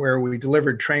job where we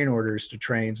delivered train orders to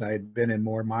trains. I had been in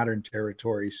more modern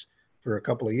territories for a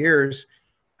couple of years.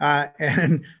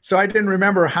 And so I didn't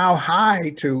remember how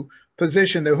high to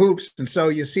position the hoops. And so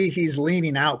you see he's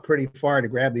leaning out pretty far to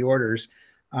grab the orders.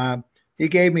 He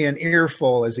gave me an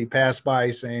earful as he passed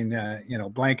by saying, you know,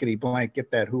 blankety blank,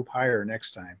 get that hoop higher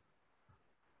next time.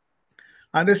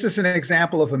 This is an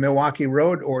example of a Milwaukee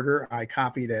Road order I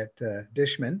copied at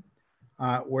Dishman,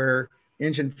 where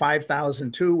engine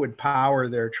 5002 would power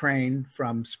their train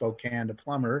from Spokane to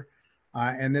Plummer.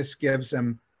 And this gives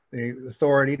them the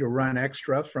authority to run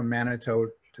extra from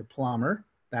Manitou to Plummer.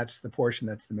 That's the portion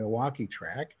that's the Milwaukee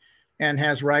track, and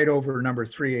has right over number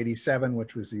 387,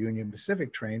 which was the Union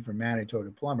Pacific train from Manitou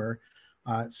to Plummer.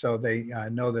 So they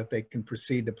know that they can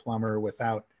proceed to Plummer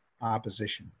without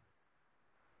opposition.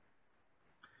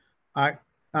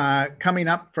 Coming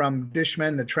up from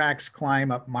Dishman, the tracks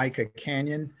climb up Mica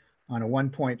Canyon on a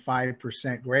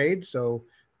 1.5% grade. So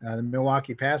the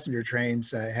Milwaukee passenger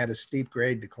trains had a steep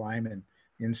grade to climb, and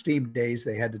in steep days,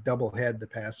 they had to double head the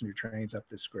passenger trains up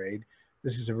this grade.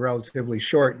 This is a relatively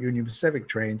short Union Pacific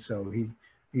train, so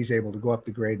he's able to go up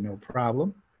the grade no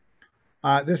problem.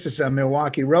 This is a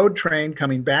Milwaukee Road train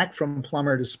coming back from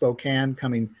Plummer to Spokane,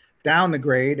 coming down the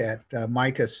grade at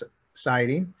Mica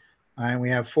siding. And we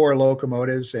have 4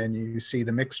 locomotives, and you see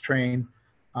the mixed train.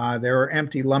 There are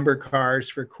empty lumber cars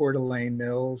for Coeur d'Alene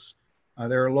Mills.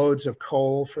 There are loads of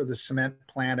coal for the cement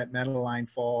plant at Meadowline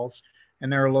Falls.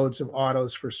 And there are loads of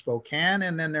autos for Spokane.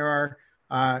 And then there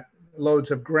are loads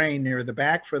of grain near the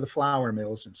back for the flour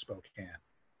mills in Spokane.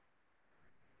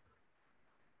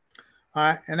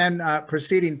 And then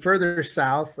proceeding further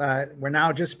south, we're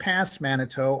now just past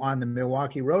Manitou on the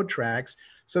Milwaukee Road tracks.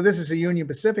 So this is a Union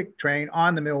Pacific train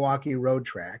on the Milwaukee Road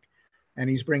track. And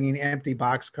he's bringing empty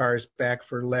boxcars back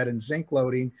for lead and zinc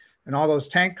loading. And all those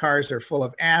tank cars are full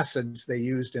of acids they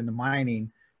used in the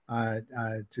mining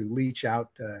to leach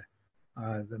out the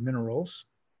minerals.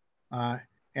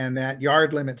 And that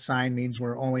yard limit sign means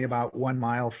we're only about 1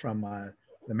 mile from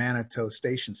the Manitou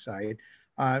station site.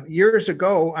 Years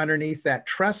ago, underneath that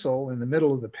trestle in the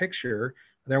middle of the picture,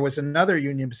 there was another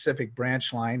Union Pacific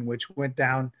branch line which went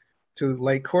down to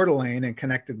Lake Coeur d'Alene and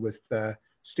connected with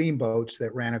steamboats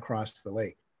that ran across the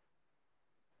lake.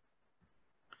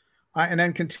 And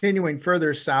then continuing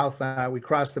further south, we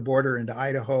cross the border into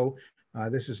Idaho.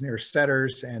 This is near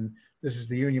Setters, and this is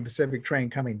the Union Pacific train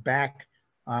coming back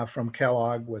from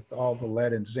Kellogg with all the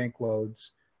lead and zinc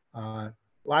loads.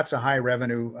 Lots of high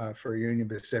revenue for Union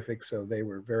Pacific, so they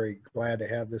were very glad to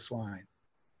have this line.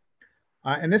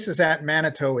 And this is at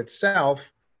Manitou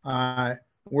itself.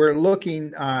 We're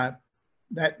looking,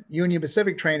 that Union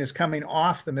Pacific train is coming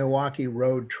off the Milwaukee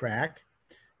Road track.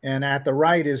 And at the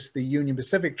right is the Union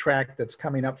Pacific track that's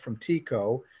coming up from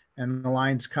Tico, and the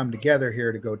lines come together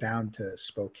here to go down to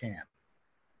Spokane.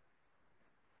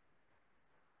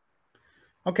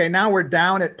 Okay, now we're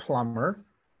down at Plummer,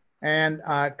 and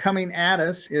coming at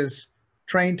us is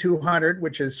train 200,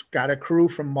 which has got a crew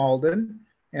from Malden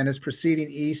and is proceeding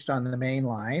east on the main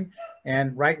line.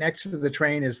 And right next to the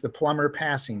train is the Plummer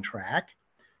passing track.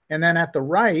 And then at the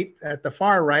right, at the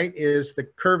far right, is the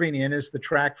curving in is the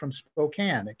track from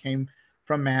Spokane. It came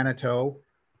from Manitou.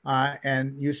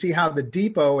 And you see how the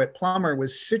depot at Plummer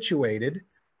was situated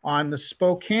on the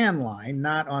Spokane line,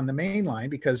 not on the main line,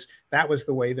 because that was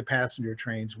the way the passenger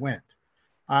trains went.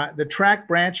 The track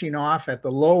branching off at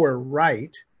the lower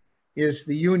right is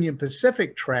the Union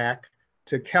Pacific track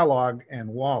to Kellogg and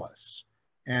Wallace.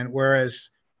 And whereas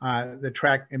the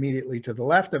track immediately to the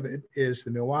left of it is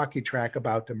the Milwaukee track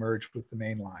about to merge with the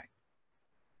main line.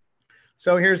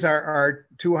 So here's our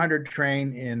 200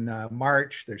 train in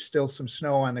March. There's still some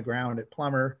snow on the ground at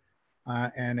Plummer.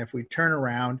 And if we turn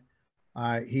around,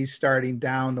 he's starting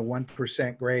down the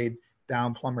 1% grade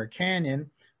down Plummer Canyon.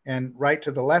 And right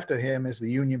to the left of him is the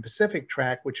Union Pacific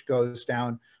track, which goes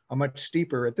down a much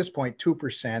steeper, at this point,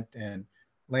 2%, and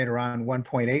later on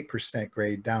 1.8%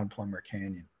 grade down Plummer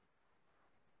Canyon.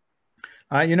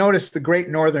 You notice the Great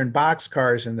Northern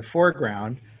boxcars in the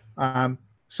foreground.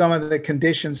 Some of the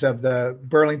conditions of the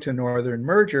Burlington Northern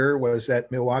merger was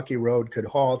that Milwaukee Road could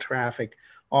haul traffic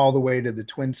all the way to the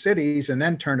Twin Cities and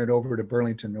then turn it over to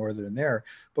Burlington Northern there.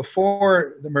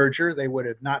 Before the merger, they would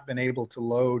have not been able to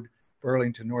load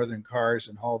Burlington Northern cars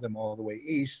and haul them all the way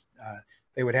east.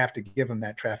 They would have to give them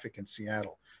that traffic in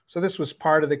Seattle. So this was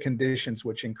part of the conditions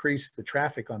which increased the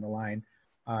traffic on the line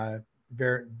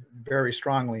very, very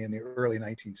strongly in the early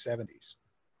 1970s.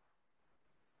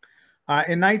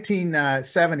 In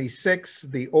 1976,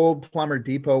 the old Plummer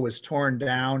Depot was torn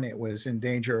down. It was in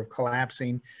danger of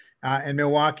collapsing. And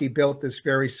Milwaukee built this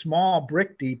very small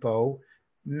brick depot,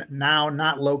 now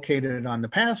not located on the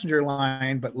passenger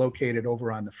line, but located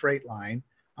over on the freight line.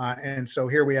 And so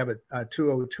here we have a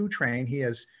 202 train. He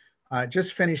has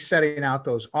just finished setting out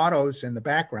those autos in the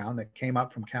background that came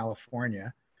up from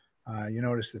California. You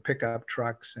notice the pickup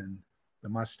trucks and the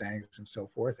Mustangs and so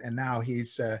forth. And now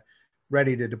he's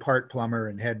ready to depart Plummer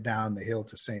and head down the hill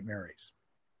to St. Mary's.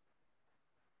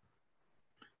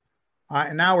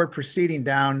 And now we're proceeding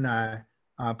down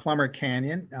Plummer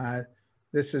Canyon.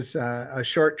 This is a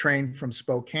short train from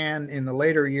Spokane. In the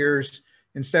later years,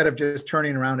 instead of just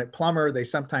turning around at Plummer, they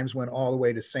sometimes went all the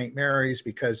way to St. Mary's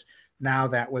because now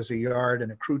that was a yard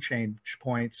and a crew change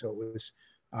point. So it was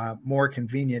more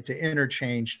convenient to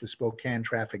interchange the Spokane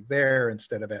traffic there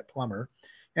instead of at Plummer.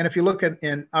 And if you look at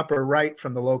in upper right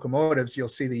from the locomotives, you'll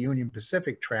see the Union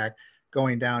Pacific track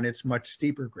going down its much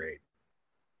steeper grade.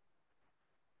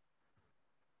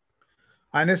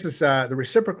 And this is the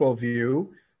reciprocal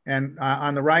view. And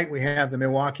on the right, we have the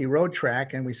Milwaukee Road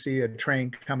track, and we see a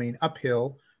train coming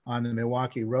uphill on the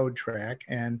Milwaukee Road track,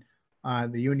 and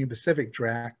the Union Pacific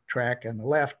track on the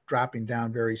left dropping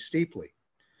down very steeply.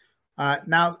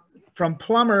 Now, from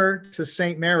Plummer to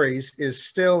St. Mary's is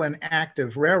still an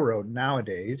active railroad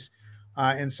nowadays.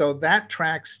 And so that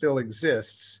track still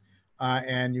exists,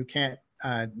 and you can't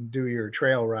do your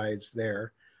trail rides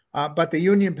there. But the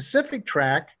Union Pacific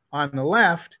track on the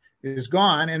left is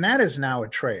gone, and that is now a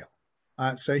trail.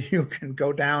 So you can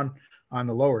go down on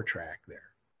the lower track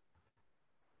there.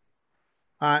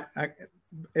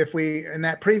 If we, in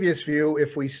that previous view,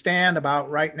 if we stand about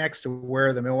right next to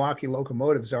where the Milwaukee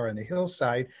locomotives are on the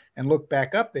hillside and look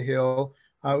back up the hill,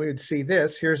 we would see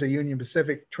this. Here's a Union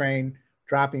Pacific train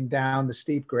dropping down the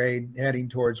steep grade, heading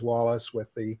towards Wallace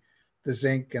with the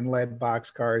zinc and lead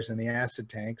boxcars and the acid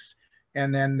tanks.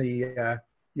 And then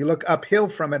you look uphill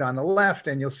from it on the left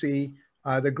and you'll see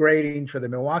the grading for the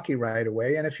Milwaukee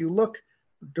right-of-way. And if you look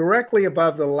directly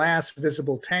above the last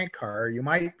visible tank car, you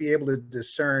might be able to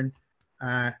discern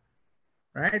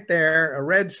right there, a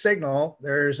red signal.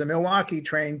 There's a Milwaukee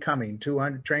train coming.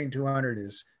 Train 200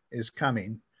 is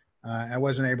coming. I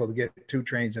wasn't able to get two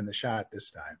trains in the shot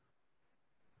this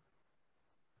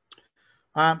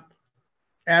time.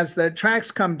 As the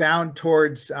tracks come down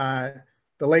towards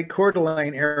the Lake Coeur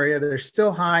d'Alene area, they're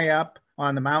still high up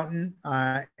on the mountain,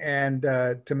 and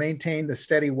to maintain the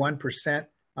steady 1%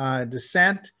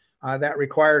 descent, that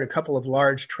required a couple of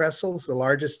large trestles. The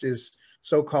largest is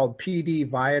so-called PD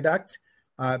viaduct.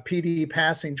 PD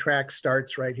passing track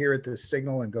starts right here at this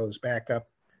signal and goes back up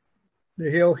the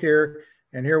hill here.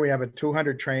 And here we have a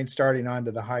 200 train starting onto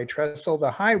the high trestle.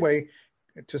 The highway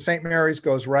to St. Mary's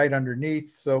goes right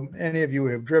underneath. So any of you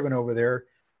who have driven over there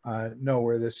know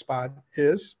where this spot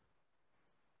is.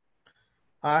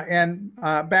 And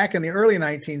back in the early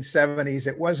 1970s,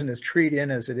 it wasn't as treed in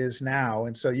as it is now.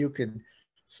 And so you could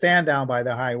stand down by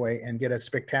the highway and get a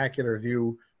spectacular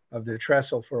view of the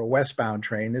trestle for a westbound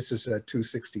train. This is a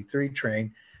 263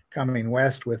 train coming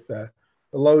west with the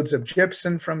loads of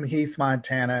gypsum from Heath,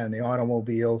 Montana, and the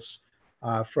automobiles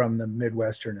from the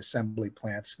Midwestern assembly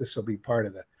plants. This will be part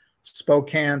of the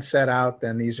Spokane set out.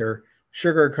 Then these are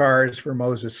sugar cars for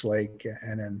Moses Lake,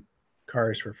 and then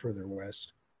cars for further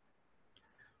west.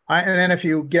 And then if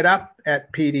you get up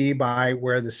at PD by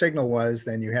where the signal was,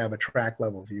 then you have a track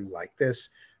level view like this.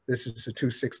 This is a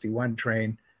 261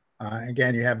 train.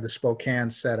 Again, you have the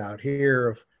Spokane set out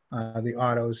here of the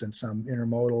autos and some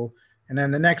intermodal. And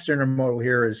then the next intermodal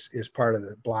here is part of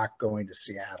the block going to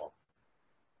Seattle.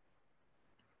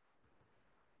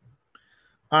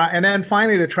 And then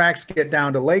finally, the tracks get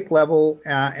down to lake level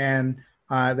and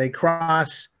they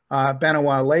cross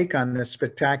Benawa Lake on this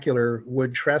spectacular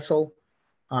wood trestle.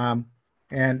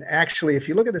 And actually, if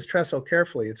you look at this trestle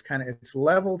carefully, it's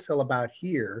level till about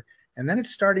here, and then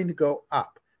it's starting to go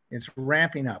up. It's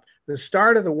ramping up. The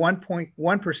start of the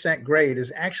 1.1% grade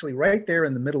is actually right there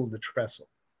in the middle of the trestle.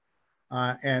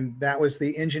 And that was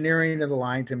the engineering of the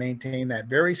line to maintain that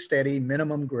very steady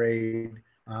minimum grade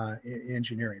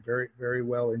engineering, very, very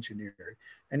well engineered.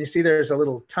 And you see there's a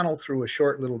little tunnel through a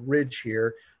short little ridge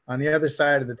here. On the other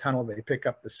side of the tunnel, they pick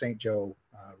up the St. Joe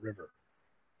River.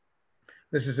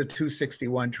 This is a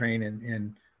 261 train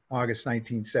in August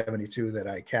 1972 that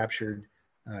I captured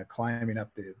climbing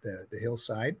up the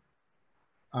hillside.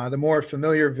 The more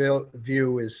familiar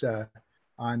view is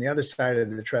on the other side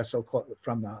of the trestle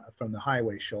from the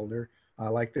highway shoulder.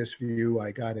 Like this view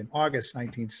I got in August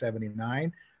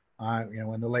 1979,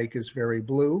 when the lake is very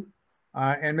blue.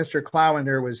 And Mr.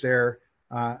 Klawunder was there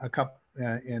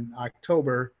in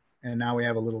October, and now we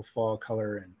have a little fall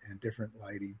color and different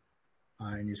lighting.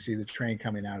 And you see the train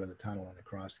coming out of the tunnel and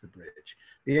across the bridge.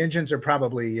 The engines are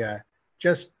probably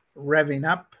just revving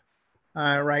up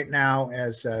right now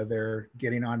as they're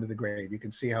getting onto the grade. You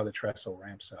can see how the trestle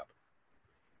ramps up.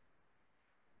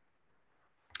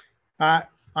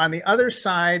 On the other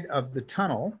side of the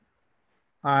tunnel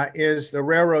is the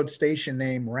railroad station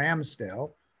named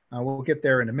Ramsdale. We'll get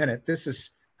there in a minute. This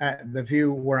is the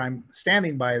view where I'm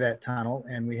standing by that tunnel,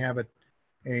 and we have a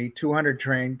 200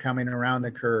 train coming around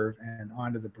the curve and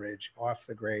onto the bridge, off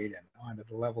the grade and onto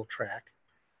the level track.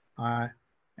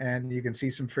 And you can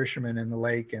see some fishermen in the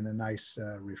lake and a nice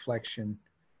reflection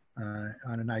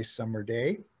on a nice summer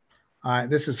day.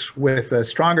 This is with a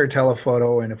stronger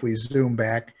telephoto, and if we zoom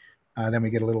back, then we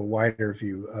get a little wider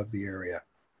view of the area.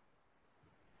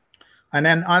 And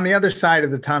then on the other side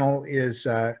of the tunnel is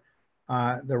the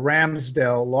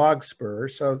Ramsdale log spur.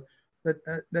 So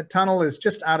the tunnel is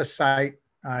just out of sight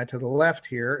to the left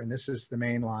here, and this is the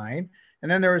main line. And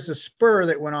then there was a spur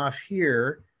that went off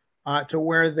here to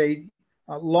where they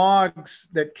logs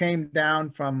that came down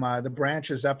from the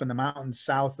branches up in the mountains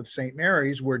south of St.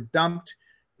 Mary's were dumped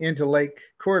into Lake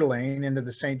Coeur d'Alene, into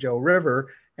the St. Joe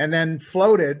River, and then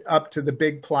floated up to the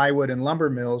big plywood and lumber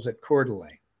mills at Coeur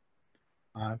d'Alene.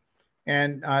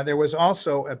 And there was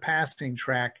also a passing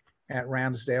track at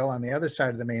Ramsdale on the other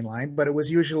side of the main line, but it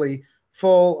was usually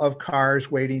full of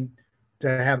cars waiting to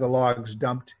have the logs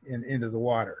dumped into the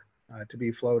water to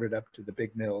be floated up to the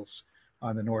big mills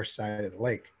on the north side of the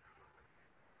lake.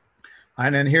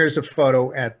 And then here's a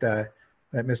photo that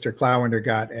Mr. Klawunder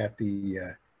got at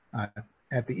the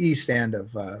east end of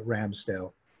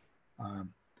Ramsdale.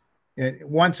 It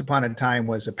once upon a time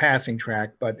was a passing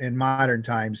track, but in modern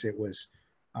times it was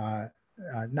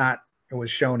not. It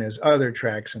was shown as other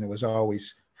tracks, and it was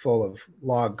always full of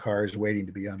log cars waiting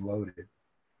to be unloaded.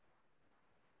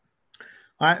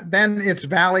 Then it's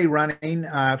valley running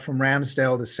from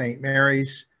Ramsdale to St.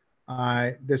 Mary's.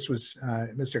 This was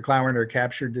Mr. Klawunder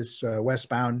captured this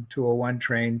westbound 201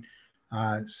 train,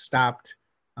 stopped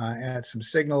at some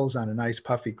signals on a nice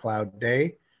puffy cloud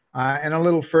day. And a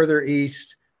little further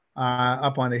east,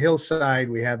 up on the hillside,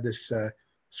 we have this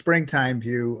springtime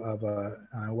view of a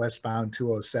westbound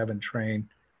 207 train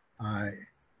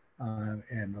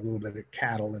and a little bit of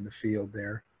cattle in the field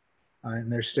there.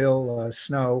 And there's still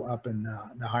snow up in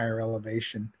the higher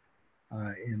elevation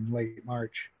in late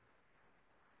March.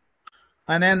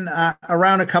 And then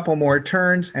around a couple more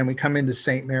turns and we come into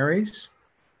St. Mary's.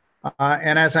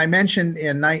 And as I mentioned,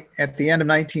 at the end of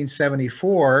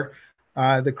 1974,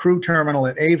 the crew terminal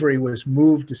at Avery was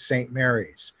moved to St.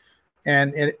 Mary's.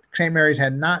 And St. Mary's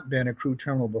had not been a crew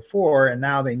terminal before, and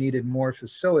now they needed more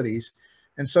facilities.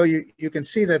 And so you can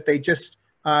see that they just,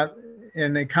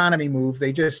 in the economy move,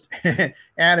 they just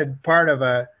added part of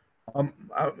a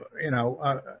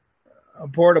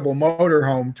portable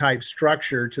motorhome type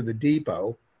structure to the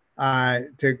depot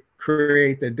to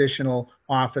create the additional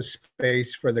office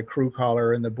space for the crew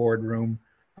caller and the boardroom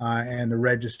and the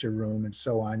register room and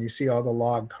so on. You see all the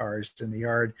log cars in the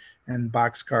yard and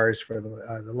box cars for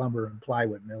the lumber and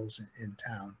plywood mills in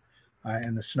town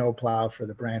and the snow plow for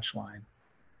the branch line.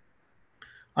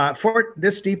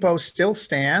 This depot still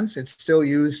stands. It's still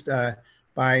used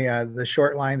by the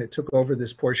short line that took over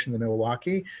this portion of the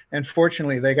Milwaukee. And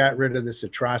fortunately, they got rid of this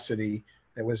atrocity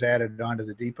that was added onto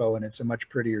the depot, and it's a much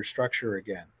prettier structure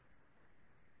again.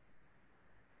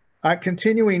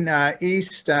 Continuing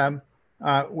east,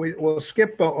 we'll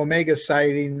skip Omega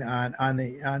siding on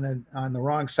the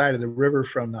wrong side of the river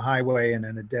from the highway and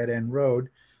then a dead-end road.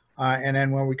 And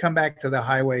then when we come back to the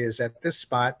highway is at this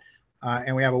spot,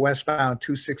 and we have a westbound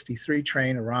 263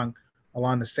 train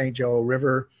along the St. Joe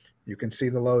River. You can see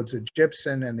the loads of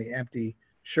gypsum and the empty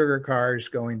sugar cars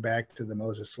going back to the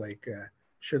Moses Lake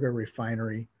sugar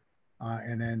refinery,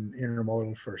 and then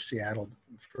intermodal for Seattle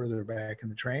further back in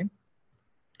the train.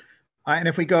 And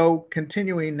if we go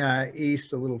continuing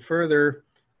east a little further,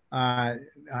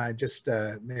 just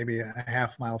maybe a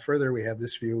half mile further, we have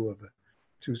this view of a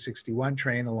 261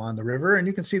 train along the river. And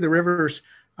you can see the river's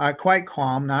quite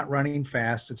calm, not running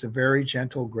fast. It's a very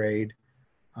gentle grade.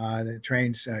 The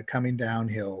train's coming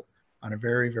downhill on a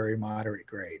very, very moderate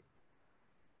grade.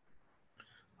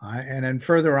 And then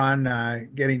further on,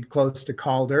 getting close to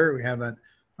Calder, we have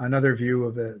another view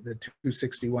of the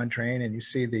 261 train, and you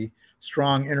see the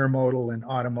strong intermodal and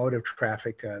automotive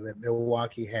traffic that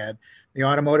Milwaukee had. The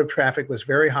automotive traffic was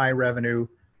very high revenue,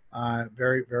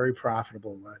 very, very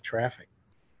profitable traffic.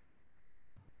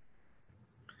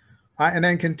 And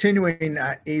then continuing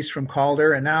east from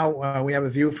Calder, and now we have a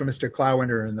view from Mr.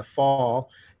 Klawunder in the fall,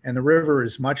 and the river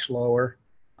is much lower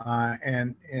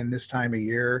and in this time of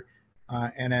year.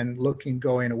 And then looking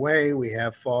going away, we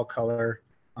have fall color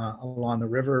along the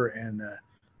river, and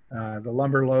the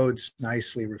lumber loads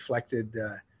nicely reflected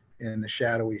in the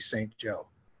shadowy St. Joe.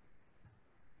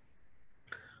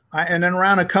 And then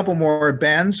around a couple more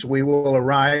bends, we will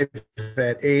arrive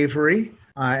at Avery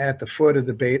at the foot of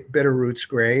the Bitterroots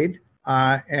grade.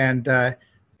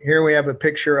 Here we have a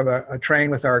picture of a train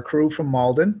with our crew from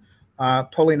Malden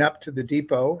pulling up to the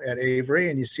depot at Avery,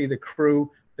 and you see the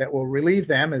crew that will relieve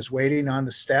them is waiting on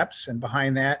the steps, and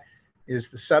behind that is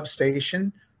the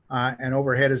substation, and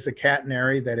overhead is the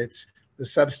catenary the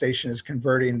substation is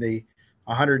converting the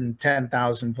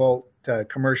 110,000 volt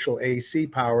commercial AC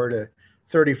power to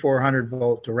 3,400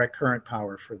 volt direct current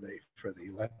power for the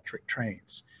electric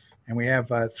trains. And we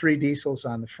have 3 diesels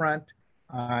on the front,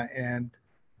 and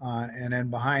then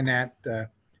behind that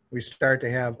we start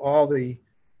to have all the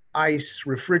ice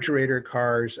refrigerator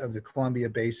cars of the Columbia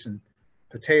Basin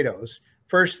potatoes.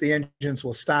 First, the engines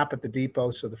will stop at the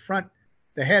depot so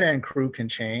the head end crew can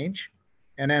change.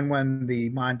 And then when the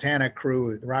Montana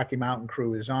crew, the Rocky Mountain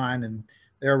crew is on and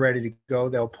they're ready to go,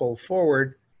 they'll pull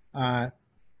forward. This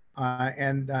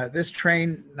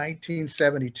train,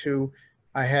 1972,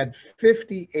 I had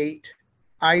 58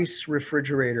 ice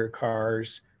refrigerator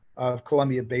cars of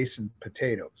Columbia Basin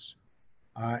potatoes.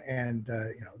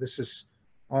 This is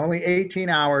only 18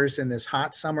 hours in this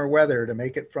hot summer weather to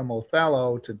make it from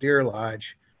Othello to Deer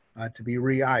Lodge to be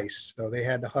re-iced. So they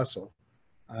had to hustle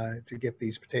to get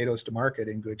these potatoes to market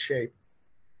in good shape.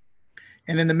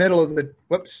 And in the middle of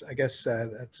I guess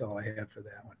that's all I have for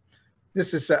that one.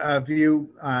 This is a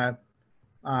view of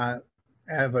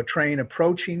a train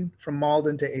approaching from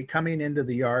Malden to coming into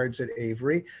the yards at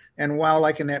Avery. And while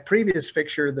like in that previous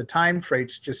picture, the time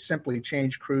freights just simply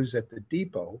change crews at the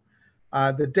depot,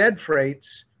 the dead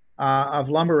freights of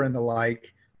lumber and the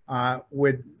like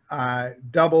would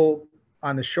double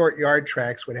on the short yard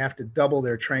tracks, would have to double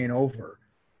their train over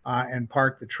and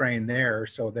park the train there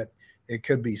so that it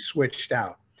could be switched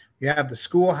out. You have the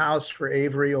schoolhouse for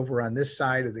Avery over on this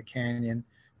side of the canyon.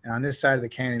 And on this side of the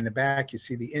canyon in the back, you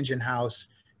see the engine house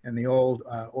and the old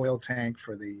oil tank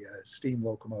for the steam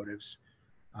locomotives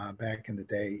back in the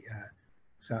day.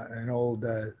 So an old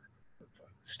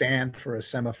stand for a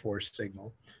semaphore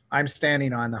signal. I'm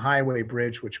standing on the highway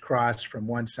bridge, which crossed from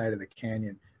one side of the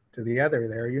canyon to the other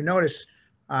there. You notice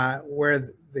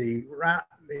where the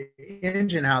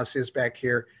engine house is back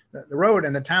here. The road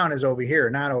and the town is over here,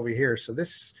 not over here. So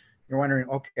you're wondering,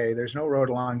 okay, there's no road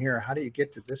along here. How do you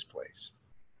get to this place?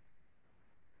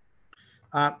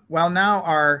 Well, now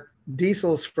our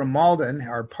diesels from Malden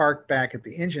are parked back at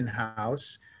the engine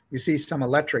house. You see some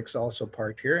electrics also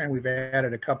parked here, and we've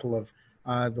added a couple of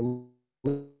the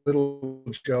Little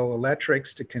Joe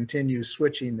electrics to continue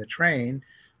switching the train.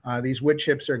 These wood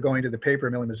chips are going to the paper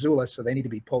mill in Missoula, so they need to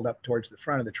be pulled up towards the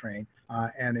front of the train,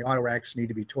 and the auto racks need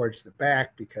to be towards the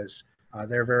back because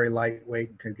they're very lightweight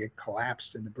and could get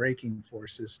collapsed in the braking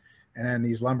forces. And then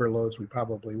these lumber loads we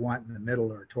probably want in the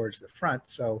middle or towards the front.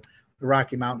 So the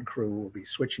Rocky Mountain crew will be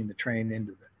switching the train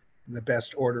into the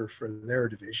best order for their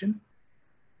division.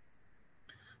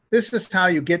 This is how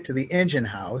you get to the engine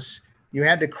house. You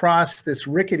had to cross this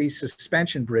rickety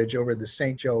suspension bridge over the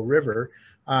St. Joe River.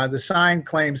 The sign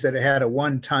claims that it had a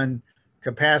 1-ton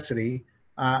capacity.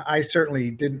 I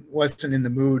certainly wasn't in the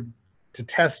mood to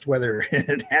test whether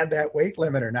it had that weight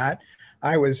limit or not.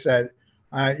 I was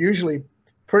usually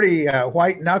pretty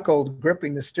white-knuckled,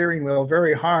 gripping the steering wheel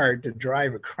very hard to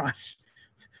drive across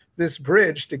this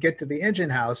bridge to get to the engine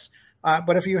house.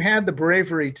 But if you had the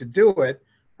bravery to do it,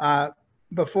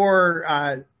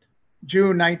 before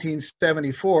June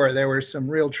 1974, there were some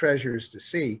real treasures to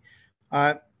see.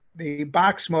 The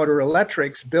box motor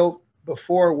electrics built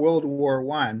before World War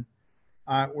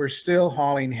I were still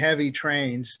hauling heavy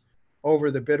trains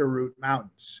over the Bitterroot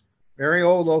Mountains. Very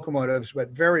old locomotives, but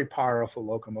very powerful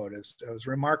locomotives. It was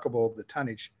remarkable the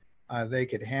tonnage they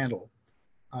could handle.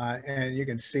 And you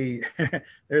can see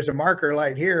there's a marker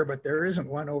light here, but there isn't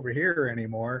one over here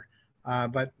anymore.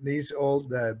 But these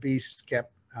old beasts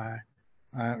kept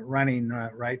running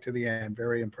right to the end.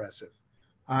 Very impressive.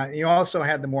 You also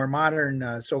had the more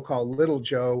modern so-called Little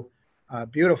Joe,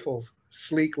 beautiful,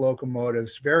 sleek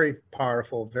locomotives, very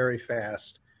powerful, very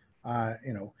fast.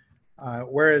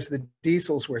 whereas the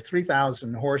diesels were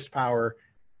 3,000 horsepower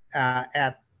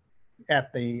at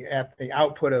the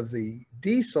output of the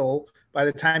diesel. By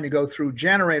the time you go through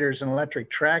generators and electric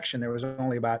traction, there was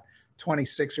only about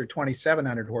 26 or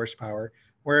 2,700 horsepower,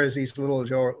 whereas these little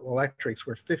Joe electrics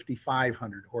were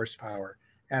 5,500 horsepower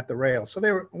at the rail.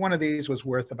 So one of these was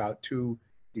worth about 2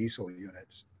 diesel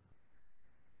units.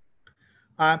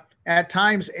 At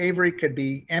times, Avery could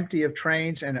be empty of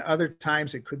trains, and at other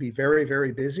times it could be very,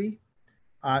 very busy,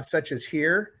 such as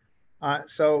here.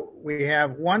 So we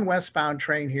have one westbound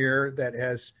train here that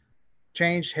has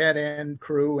changed head-end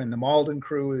crew, and the Malden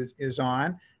crew is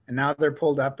on, and now they're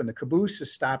pulled up, and the caboose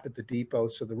is stopped at the depot,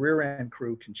 so the rear-end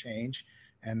crew can change,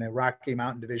 and the Rocky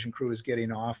Mountain Division crew is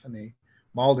getting off, and the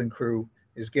Malden crew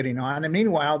is getting on. And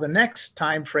meanwhile, the next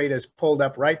time freight is pulled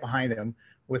up right behind him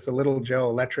with the Little Joe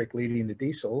Electric leading the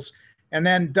diesels. And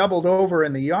then doubled over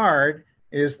in the yard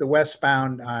is the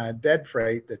westbound dead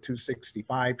freight, the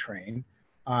 265 train,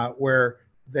 where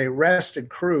they rested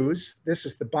crews. This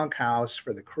is the bunkhouse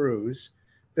for the crews.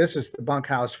 This is the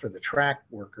bunkhouse for the track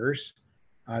workers,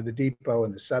 the depot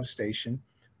and the substation.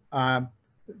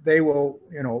 They will,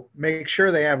 make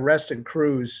sure they have rested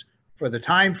crews for the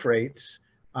time freights,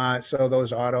 so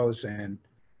those autos and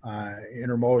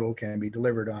intermodal can be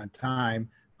delivered on time.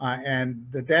 And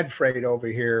the dead freight over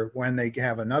here, when they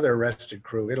have another rested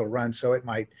crew, it'll run, so it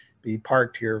might be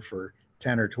parked here for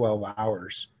 10 or 12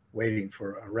 hours waiting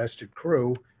for a rested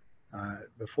crew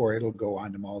before it'll go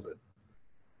on to Malden.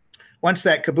 Once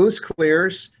that caboose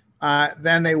clears,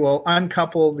 then they will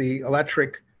uncouple the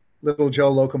electric Little Joe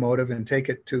locomotive and take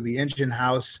it to the engine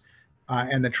house,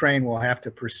 and the train will have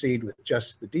to proceed with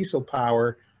just the diesel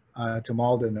power to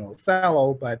Malden and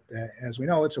Othello. But as we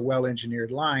know, it's a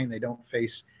well-engineered line. They don't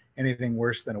face anything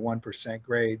worse than a 1%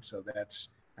 grade, so that's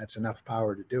enough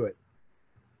power to do it.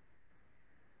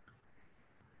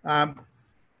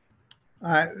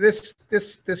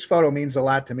 This photo means a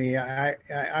lot to me.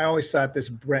 I always thought this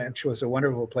branch was a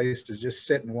wonderful place to just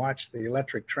sit and watch the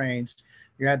electric trains.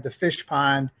 You had the fish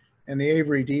pond, and the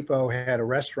Avery Depot had a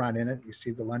restaurant in it. You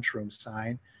see the lunchroom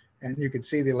sign, and you could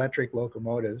see the electric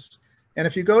locomotives. And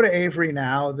if you go to Avery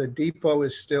now, the depot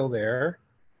is still there.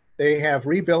 They have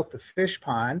rebuilt the fish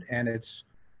pond, and it's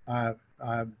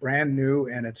brand new,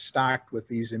 and it's stocked with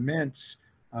these immense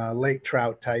lake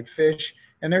trout type fish.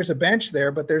 And there's a bench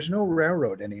there, but there's no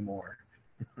railroad anymore.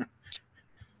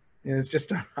 It's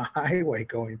just a highway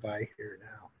going by here now.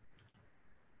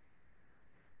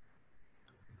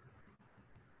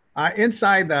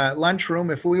 Inside the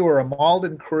lunchroom, if we were a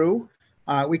Malden crew,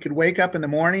 we could wake up in the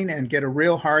morning and get a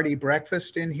real hearty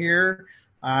breakfast in here,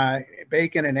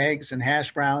 bacon and eggs and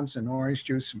hash browns and orange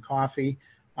juice and coffee.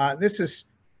 This is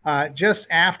just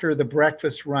after the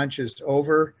breakfast lunch is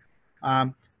over.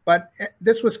 But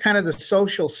this was kind of the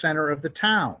social center of the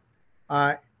town.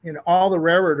 All the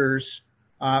railroaders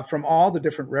from all the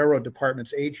different railroad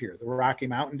departments ate here. The Rocky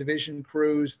Mountain Division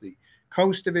crews, the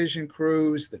Coast Division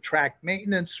crews, the track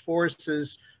maintenance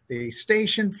forces, the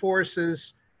station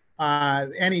forces,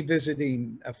 any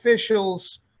visiting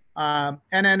officials, and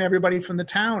then everybody from the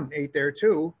town ate there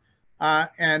too.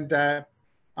 After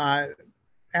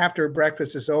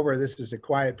breakfast is over, this is a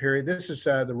quiet period. This is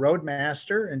the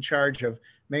roadmaster in charge of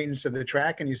maintenance of the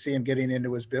track, and you see him getting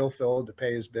into his billfold to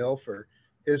pay his bill for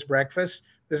his breakfast.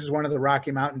 This is one of the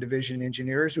Rocky Mountain Division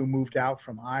engineers who moved out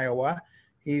from Iowa.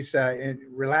 He's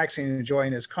relaxing and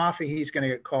enjoying his coffee. He's going to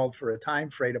get called for a time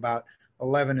freight about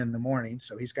 11 in the morning,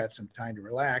 so he's got some time to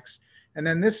relax. And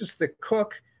then this is the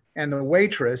cook and the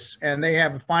waitress, and they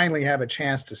finally have a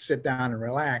chance to sit down and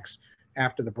relax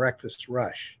after the breakfast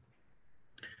rush.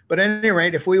 But at any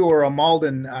rate, if we were a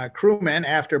Malden crewman,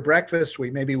 after breakfast,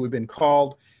 we've been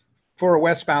called for a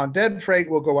westbound dead freight.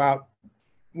 We'll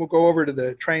go over to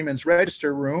the trainman's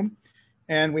register room,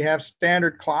 and we have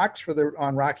standard clocks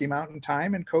on Rocky Mountain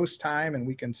time and coast time, and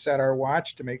we can set our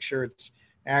watch to make sure it's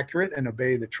accurate and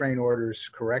obey the train orders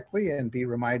correctly and be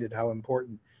reminded how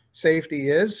important safety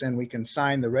is. And we can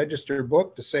sign the register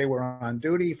book to say we're on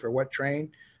duty for what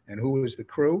train and who is the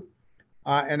crew.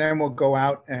 And then we'll go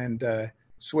out and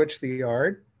switch the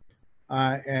yard,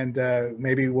 and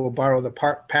maybe we'll borrow the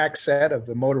pack set of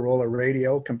the Motorola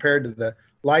radio. Compared to the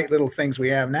light little things we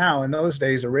have now, in those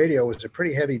days a radio was a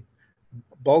pretty heavy,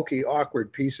 bulky,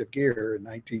 awkward piece of gear in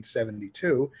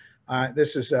 1972.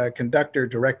 This is a conductor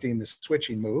directing the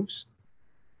switching moves.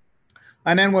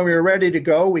 And then when we were ready to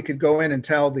go, we could go in and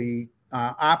tell the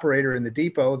operator in the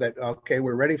depot that, okay,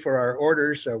 we're ready for our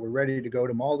orders, so we're ready to go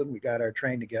to Malden. We got our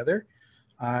train together.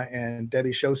 And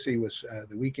Debbie Shosey was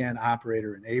the weekend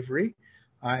operator in Avery.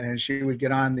 And she would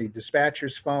get on the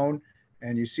dispatcher's phone,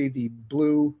 and you see the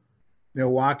blue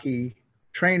Milwaukee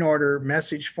train order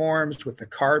message forms with the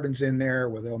carbons in there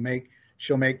where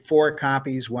she'll make 4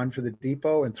 copies, 1 for the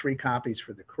depot and 3 copies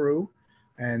for the crew.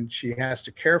 And she has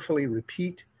to carefully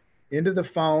repeat into the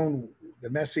phone the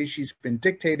message she's been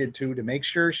dictated to make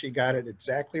sure she got it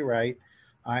exactly right.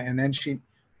 And then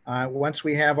once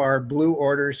we have our blue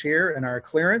orders here and our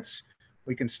clearance,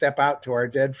 we can step out to our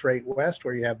dead freight west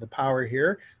where you have the power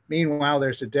here. Meanwhile,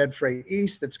 there's a dead freight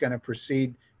east that's going to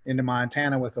proceed into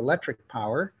Montana with electric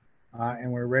power.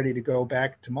 And we're ready to go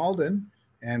back to Malden.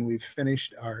 And we've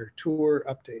finished our tour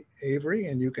up to Avery.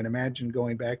 And you can imagine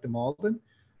going back to Malden.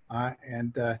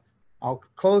 I'll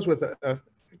close with a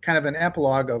kind of an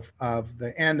epilogue of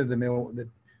the end of the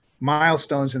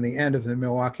milestones in the end of the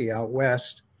Milwaukee out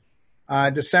west.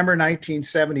 December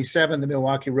 1977, the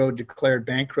Milwaukee Road declared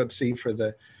bankruptcy for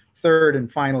the 3rd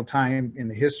and final time in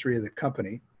the history of the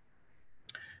company.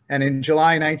 And in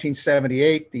July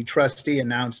 1978, the trustee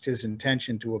announced his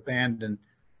intention to abandon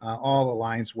all the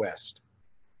lines west.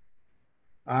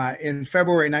 In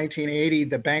February 1980,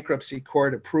 the bankruptcy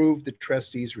court approved the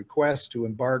trustee's request to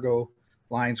embargo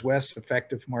lines west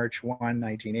effective March 1,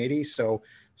 1980. So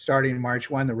starting March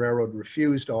 1, the railroad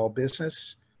refused all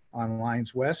business on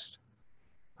lines west.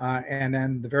 And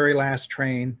then the very last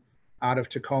train out of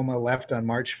Tacoma left on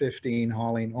March 15,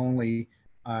 hauling only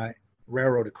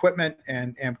railroad equipment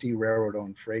and empty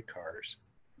railroad-owned freight cars.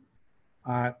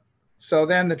 So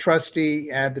then the trustee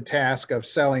had the task of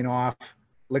selling off,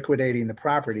 liquidating the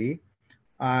property.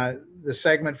 The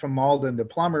segment from Malden to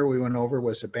Plummer we went over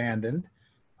was abandoned.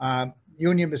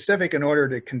 Union Pacific, in order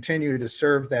to continue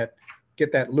to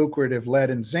get that lucrative lead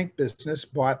and zinc business,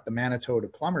 bought the Manitoba to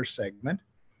Plummer segment.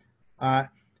 And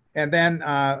then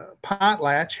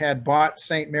Potlatch had bought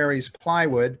St. Mary's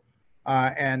Plywood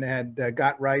and had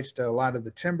got rights to a lot of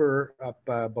the timber up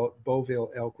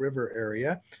Beauville, Elk River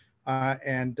area,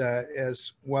 and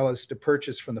as well as to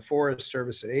purchase from the Forest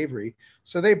Service at Avery.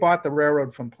 So they bought the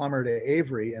railroad from Plummer to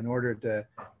Avery in order to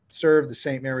serve the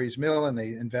St. Mary's Mill, and they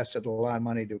invested a lot of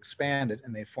money to expand it,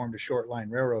 and they formed a short line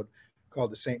railroad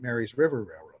called the St. Mary's River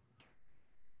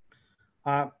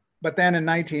Railroad. But then in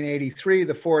 1983,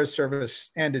 the Forest Service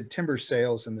ended timber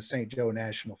sales in the St. Joe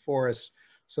National Forest.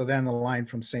 So then the line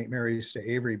from St. Mary's to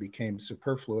Avery became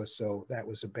superfluous, so that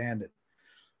was abandoned.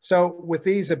 So with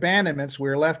these abandonments,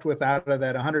 we're left with, out of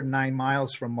that 109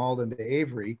 miles from Malden to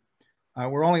Avery,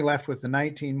 we're only left with the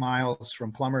 19 miles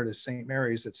from Plummer to St.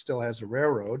 Mary's that still has a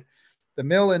railroad. The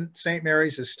mill in St.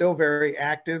 Mary's is still very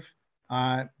active,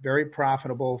 very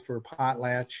profitable for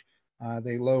Potlatch.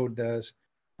 They load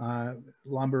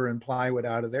lumber and plywood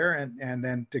out of there, and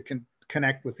then to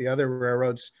connect with the other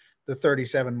railroads, the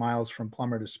 37 miles from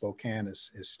Plummer to Spokane is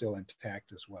still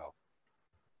intact as well.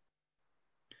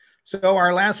 So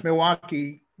our last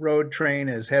Milwaukee Road train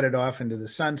is headed off into the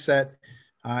sunset,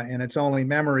 and it's only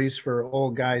memories for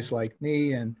old guys like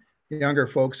me, and younger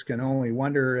folks can only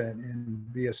wonder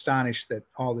and be astonished that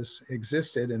all this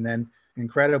existed and then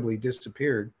incredibly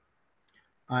disappeared.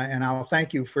 And I'll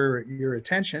thank you for your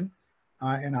attention.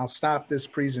 And I'll stop this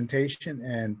presentation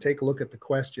and take a look at the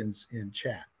questions in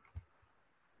chat.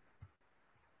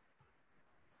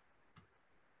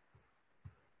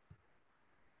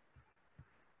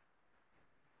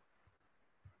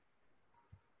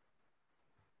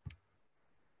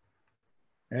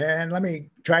 And let me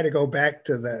try to go back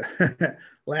to the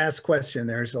last question.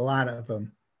 There's a lot of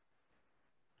them.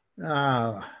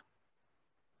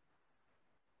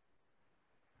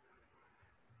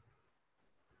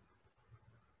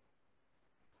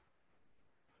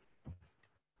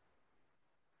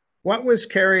 What was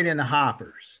carried in the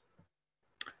hoppers?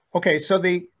 Okay, so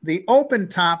the open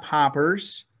top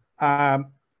hoppers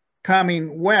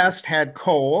coming west had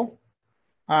coal.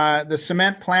 The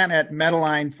cement plant at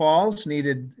Medline Falls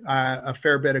needed a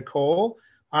fair bit of coal.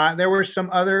 There were some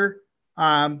other,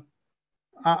 a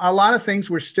lot of things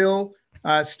were still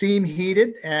steam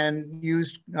heated and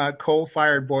used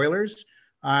coal-fired boilers.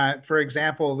 For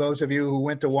example, those of you who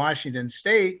went to Washington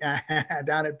State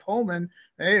down at Pullman,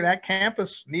 hey, that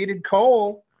campus needed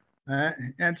coal.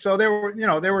 And so there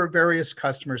were various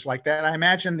customers like that. I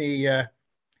imagine the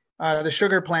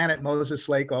sugar plant at Moses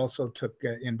Lake also took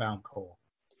inbound coal.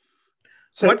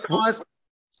 So, what caused,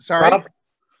 sorry?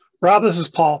 Rob, this is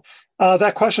Paul.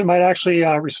 That question might actually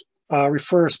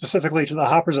refer specifically to the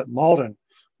hoppers at Malden,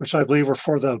 which I believe were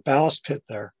for the ballast pit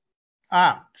there.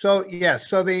 So yes,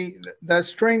 so the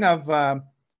string of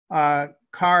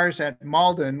cars at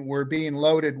Malden were being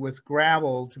loaded with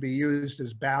gravel to be used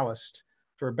as ballast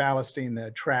for ballasting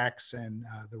the tracks and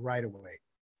the right-of-way.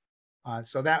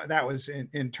 So that was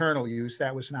internal use.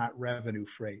 That was not revenue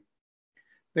freight.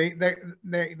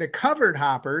 The covered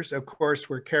hoppers, of course,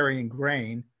 were carrying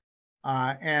grain.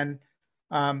 And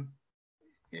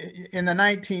in the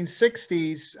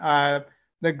 1960s,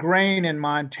 the grain in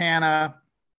Montana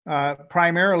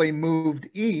primarily moved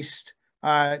east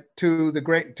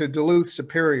to Duluth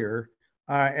Superior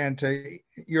and to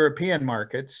European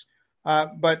markets.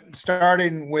 But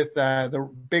starting with the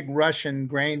big Russian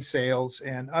grain sales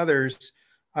and others,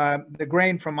 the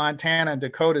grain from Montana and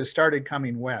Dakota started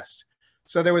coming west.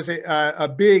 So there was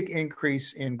a big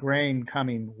increase in grain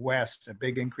coming west, a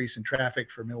big increase in traffic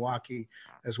for Milwaukee,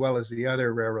 as well as the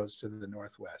other railroads to the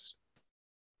northwest.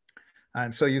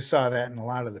 And so you saw that in a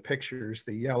lot of the pictures,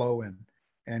 the yellow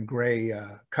and gray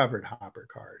covered hopper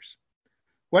cars.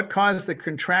 What caused the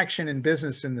contraction in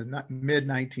business in the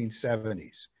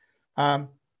mid-1970s?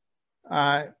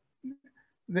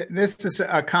 This is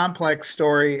a complex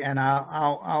story, and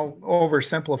I'll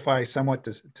oversimplify somewhat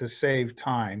to save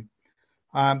time.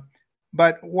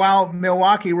 But while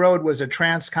Milwaukee Road was a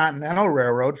transcontinental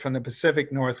railroad from the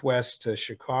Pacific Northwest to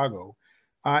Chicago,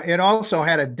 it also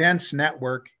had a dense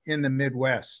network in the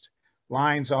Midwest,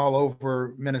 lines all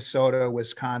over Minnesota,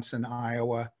 Wisconsin,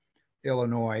 Iowa,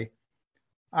 Illinois.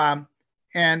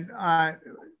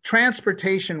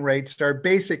 Transportation rates are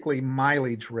basically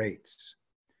mileage rates.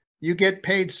 You get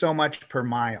paid so much per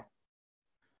mile.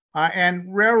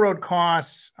 And railroad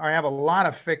costs have a lot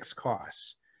of fixed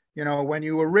costs. You know, when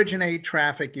you originate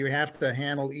traffic, you have to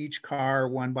handle each car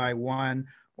one by one,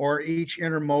 or each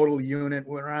intermodal unit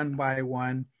run by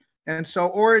one. And so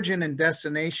origin and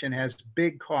destination has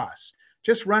big costs.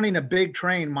 Just running a big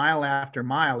train mile after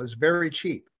mile is very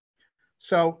cheap.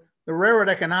 So the railroad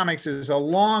economics is a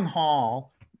long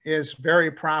haul is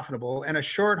very profitable, and a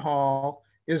short haul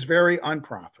is very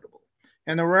unprofitable.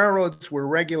 And the railroads were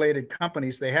regulated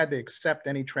companies. They had to accept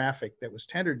any traffic that was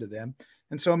tendered to them.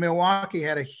 And so Milwaukee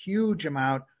had a huge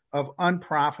amount of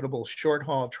unprofitable short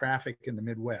haul traffic in the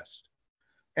Midwest,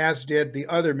 as did the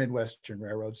other Midwestern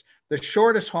railroads. The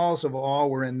shortest hauls of all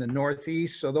were in the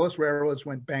Northeast, so those railroads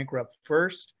went bankrupt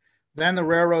first. Then the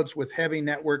railroads with heavy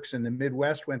networks in the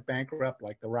Midwest went bankrupt,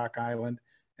 like the Rock Island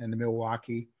and the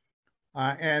Milwaukee.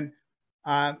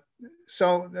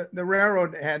 So the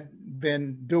railroad had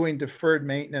been doing deferred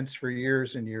maintenance for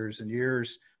years and years and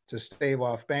years to stave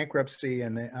off bankruptcy.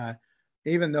 And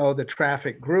even though the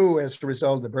traffic grew as a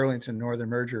result of the Burlington Northern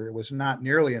merger, it was not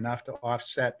nearly enough to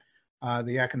offset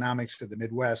the economics of the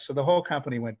Midwest. So the whole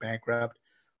company went bankrupt.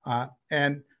 For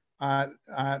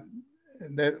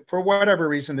whatever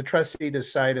reason, the trustee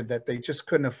decided that they just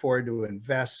couldn't afford to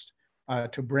invest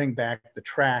to bring back the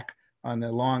track on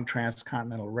the long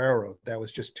transcontinental railroad. That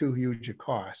was just too huge a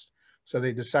cost. So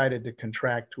they decided to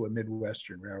contract to a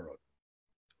Midwestern railroad.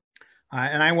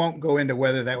 And I won't go into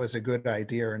whether that was a good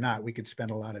idea or not. We could spend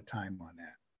a lot of time on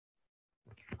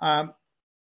that.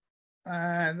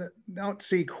 Don't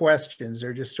see questions.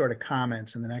 They're just sort of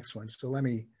comments in the next one. So let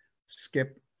me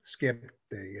skip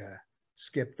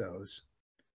those.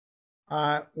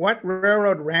 What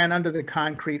railroad ran under the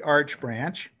concrete arch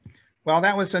branch? Well,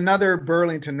 that was another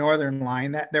Burlington Northern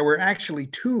line. There were actually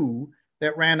two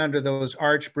that ran under those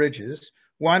arch bridges.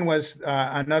 One was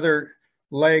another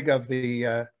leg of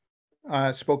the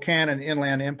Spokane and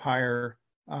Inland Empire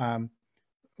line.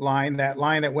 That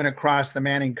line that went across the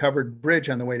Manning Covered Bridge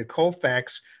on the way to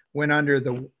Colfax went under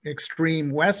the extreme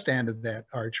west end of that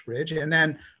arch bridge. And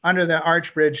then under the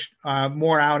arch bridge,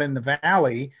 more out in the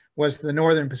valley, was the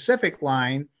Northern Pacific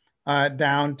line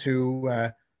down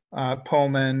to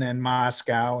Pullman and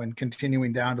Moscow and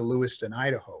continuing down to Lewiston,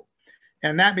 Idaho.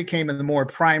 And that became the more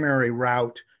primary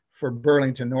route for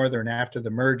Burlington Northern after the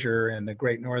merger, and the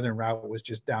Great Northern route was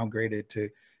just downgraded to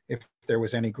if there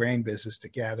was any grain business to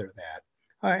gather that.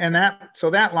 So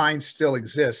that line still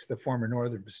exists, the former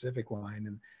Northern Pacific line,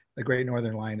 and the Great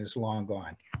Northern line is long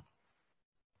gone.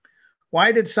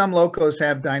 Why did some locos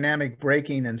have dynamic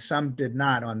braking and some did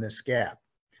not on this gap?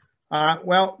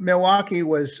 Well, Milwaukee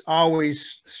was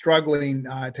always struggling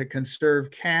to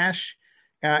conserve cash,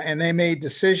 and they made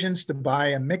decisions to buy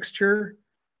a mixture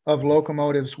of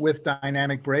locomotives with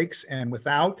dynamic brakes and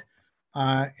without.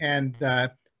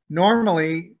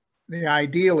 Normally,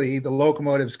 ideally, the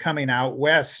locomotives coming out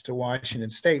west to Washington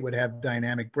State would have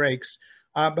dynamic brakes,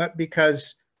 but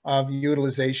because of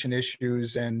utilization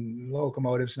issues and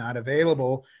locomotives not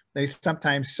available, they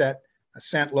sometimes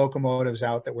sent locomotives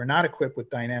out that were not equipped with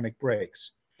dynamic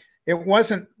brakes. It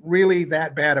wasn't really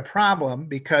that bad a problem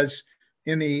because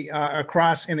in the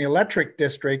electric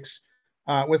districts,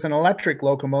 with an electric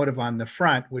locomotive on the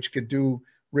front, which could do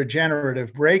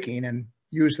regenerative braking and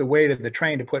use the weight of the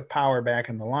train to put power back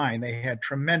in the line, they had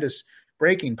tremendous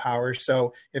braking power.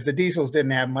 So if the diesels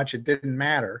didn't have much, it didn't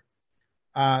matter.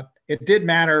 It did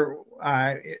matter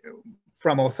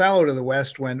from Othello to the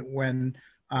west when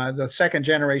the second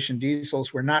generation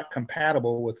diesels were not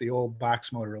compatible with the old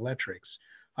box motor electrics.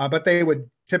 But they would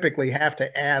typically have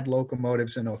to add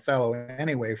locomotives in Othello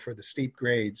anyway for the steep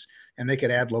grades, and they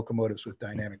could add locomotives with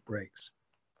dynamic brakes.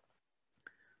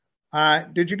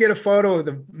 Did you get a photo of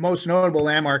the most notable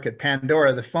landmark at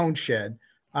Pandora, the phone shed?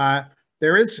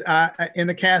 There is, in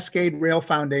the Cascade Rail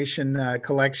Foundation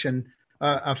collection,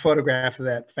 a photograph of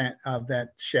that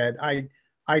shed.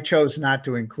 I chose not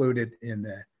to include it in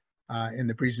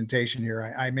the presentation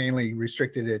here. I mainly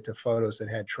restricted it to photos that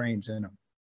had trains in them.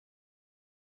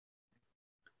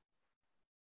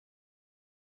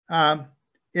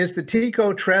 Is the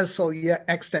Tico trestle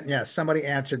extant? Yes, somebody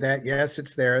answered that. Yes,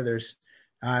 it's there. There's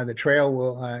the trail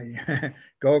will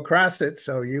go across it,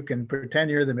 so you can pretend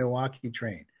you're the Milwaukee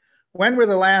train. When were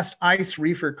the last ice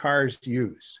reefer cars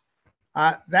used?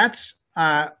 That's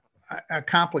a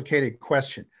complicated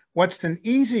question. What's an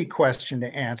easy question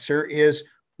to answer is,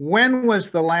 when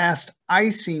was the last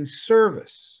icing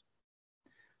service?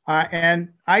 And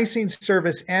icing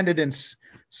service ended in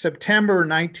September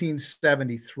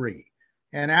 1973.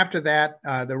 And after that,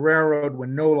 the railroad would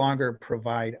no longer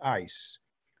provide ice.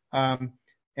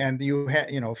 And you had,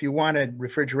 if you wanted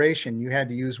refrigeration, you had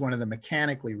to use one of the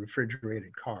mechanically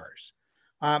refrigerated cars.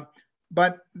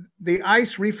 But the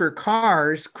ice reefer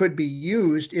cars could be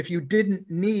used if you didn't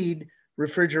need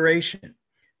refrigeration.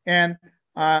 And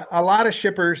a lot of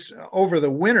shippers over the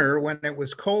winter, when it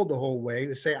was cold the whole way,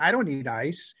 they say, I don't need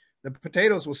ice. The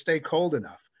potatoes will stay cold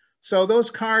enough. So those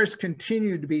cars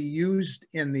continued to be used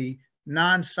in the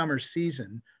non-summer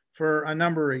season for a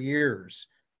number of years.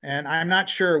 And I'm not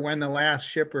sure when the last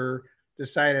shipper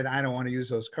decided, I don't want to use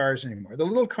those cars anymore. The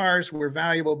little cars were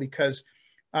valuable because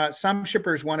some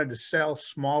shippers wanted to sell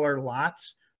smaller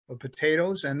lots of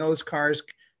potatoes, and those cars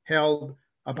held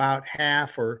about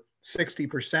half or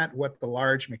 60% what the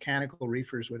large mechanical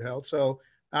reefers would hold. So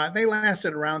they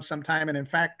lasted around some time. And in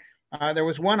fact, there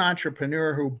was one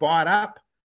entrepreneur who bought up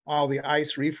all the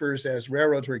ice reefers as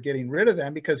railroads were getting rid of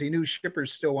them because he knew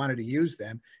shippers still wanted to use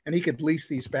them, and he could lease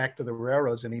these back to the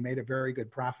railroads, and he made a very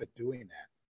good profit doing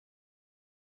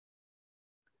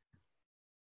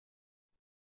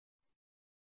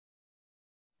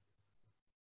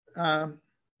that.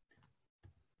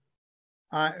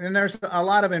 And there's a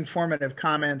lot of informative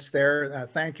comments there.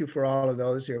 Thank you for all of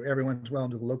those. Everyone's willing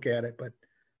to look at it, but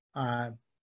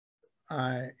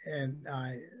and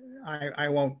I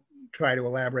won't try to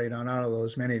elaborate on all of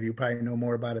those. Many of you probably know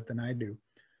more about it than I do.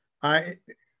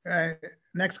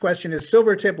 Next question is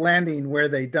Silvertip Landing, where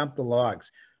they dump the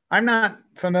logs. I'm not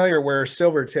familiar where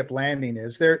Silvertip Landing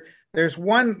is. There's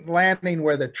one landing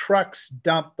where the trucks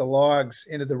dump the logs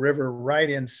into the river right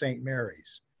in St.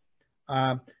 Mary's.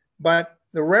 But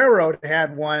the railroad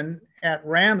had one at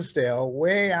Ramsdale,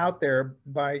 way out there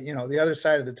by the other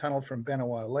side of the tunnel from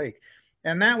Benoit Lake.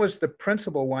 And that was the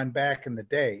principal one back in the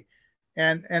day.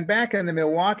 And back in the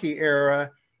Milwaukee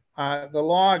era, the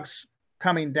logs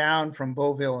coming down from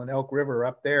Beauville and Elk River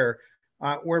up there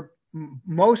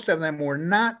most of them were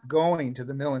not going to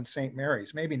the mill in St.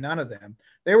 Mary's, maybe none of them.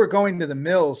 They were going to the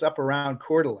mills up around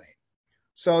Coeur d'Alene.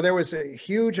 So there was a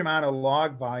huge amount of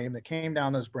log volume that came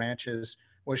down those branches,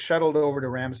 was shuttled over to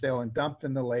Ramsdale and dumped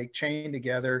in the lake, chained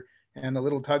together, and the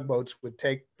little tugboats would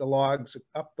take the logs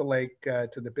up the lake to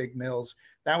the big mills.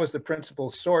 That was the principal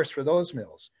source for those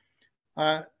mills.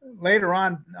 Later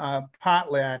on,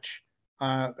 Potlatch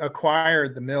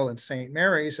acquired the mill in St.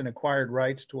 Mary's and acquired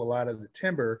rights to a lot of the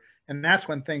timber. And that's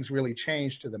when things really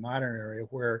changed to the modern area,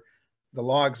 where the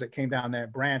logs that came down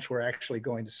that branch were actually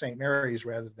going to St. Mary's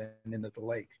rather than into the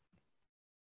lake.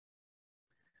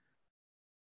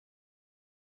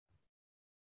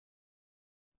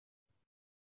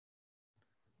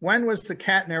 When was the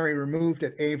catenary removed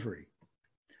at Avery?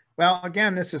 Well,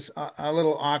 again, this is a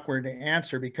little awkward to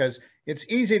answer because it's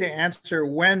easy to answer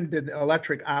when did the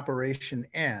electric operation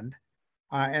end,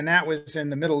 and that was in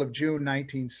the middle of June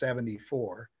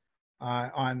 1974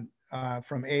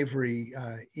 from Avery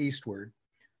eastward.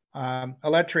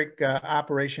 Electric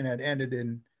operation had ended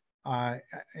in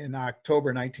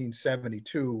October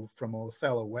 1972 from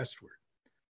Othello westward.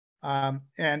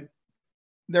 And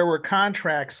there were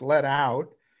contracts let out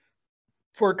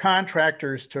for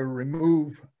contractors to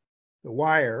remove the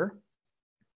wire,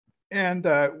 and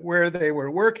where they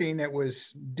were working, it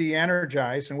was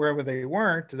de-energized, and wherever they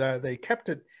weren't, they kept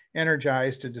it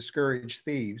energized to discourage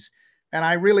thieves. And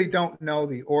I really don't know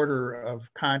the order of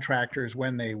contractors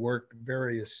when they worked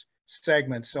various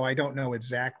segments, so I don't know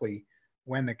exactly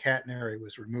when the catenary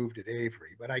was removed at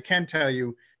Avery. But I can tell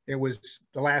you it was,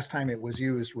 the last time it was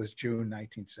used was June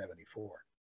 1974.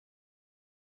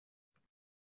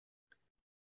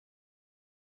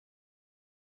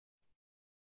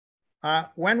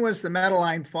 When was the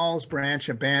Medline Falls branch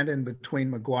abandoned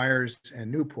between McGuire's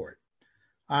and Newport?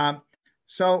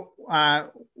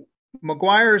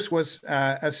 McGuire's was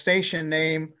a station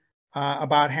name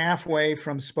about halfway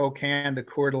from Spokane to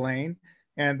Coeur d'Alene,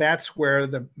 and that's where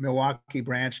the Milwaukee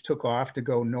branch took off to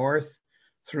go north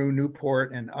through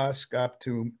Newport and Usk up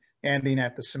to ending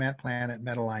at the cement plant at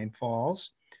Medline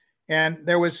Falls. And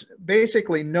there was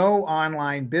basically no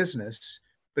online business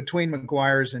between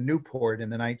McGuire's and Newport in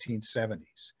the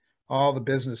 1970s. All the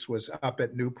business was up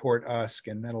at Newport, Usk,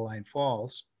 and Medline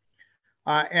Falls.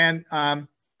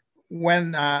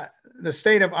 When the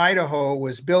state of Idaho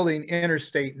was building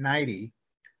Interstate 90,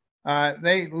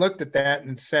 they looked at that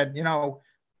and said, you know,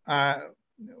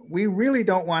 we really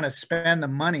don't want to spend the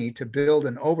money to build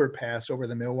an overpass over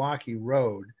the Milwaukee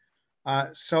Road.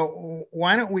 So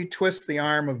why don't we twist the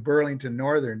arm of Burlington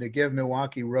Northern to give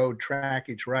Milwaukee Road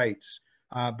trackage rights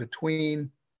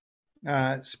between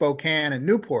Spokane and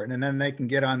Newport, and then they can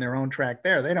get on their own track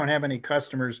there. They don't have any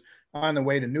customers on the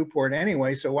way to Newport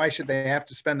anyway, so why should they have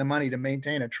to spend the money to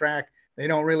maintain a track they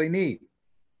don't really need?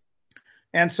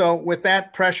 And so with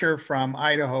that pressure from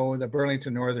Idaho, the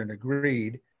Burlington Northern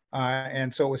agreed,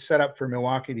 and so it was set up for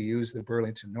Milwaukee to use the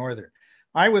Burlington Northern.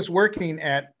 I was working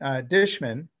at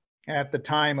Dishman at the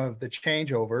time of the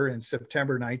changeover in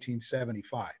September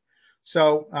 1975.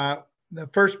 So the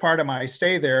first part of my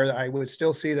stay there, I would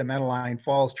still see the Medline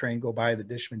Falls train go by the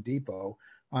Dishman Depot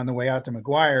on the way out to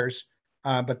McGuire's.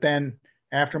 But then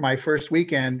after my first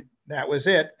weekend, that was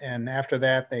it. And after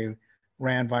that, they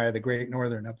ran via the Great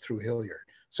Northern up through Hilliard.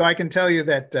 So I can tell you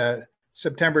that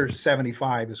September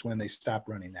 75 is when they stopped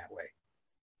running that way.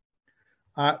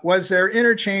 Was there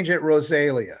interchange at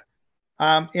Rosalia?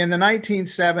 In the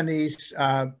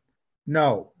 1970s,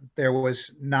 no, there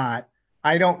was not.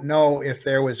 I don't know if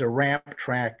there was a ramp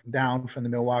track down from the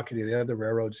Milwaukee to the other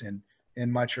railroads in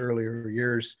much earlier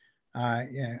years.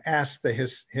 Ask the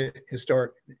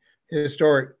historic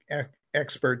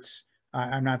experts.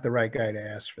 I'm not the right guy to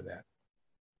ask for that.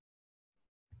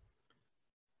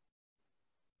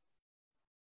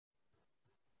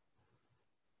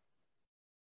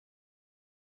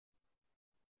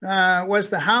 Was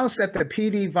the house at the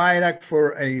PD Viaduct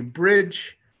for a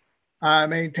bridge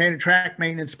maintain track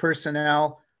maintenance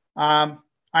personnel? I'm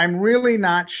really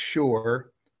not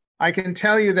sure. I can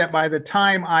tell you that by the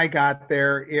time I got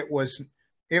there, it was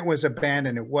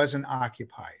abandoned. It wasn't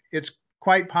occupied. It's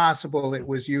quite possible it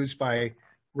was used by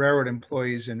railroad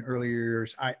employees in earlier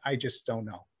years. I just don't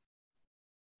know.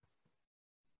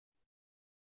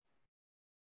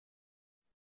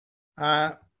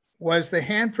 Was the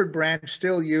Hanford branch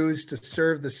still used to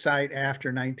serve the site after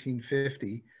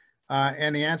 1950?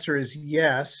 And the answer is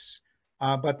yes,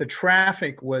 but the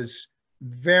traffic was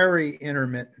very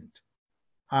intermittent.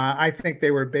 I think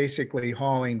they were basically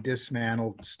hauling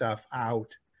dismantled stuff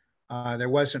out. There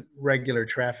wasn't regular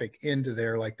traffic into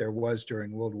there like there was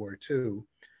during World War II.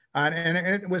 And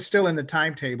it was still in the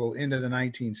timetable into the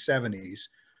 1970s,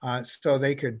 so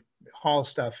they could haul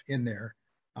stuff in there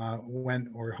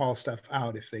or haul stuff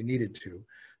out if they needed to.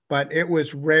 But it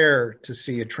was rare to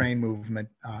see a train movement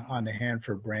on the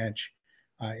Hanford branch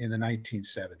in the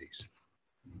 1970s.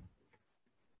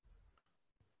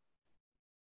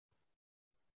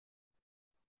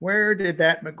 Where did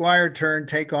that McGuire turn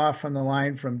take off from the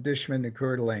line from Dishman to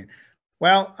Coeur d'Alene?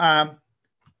 Well, I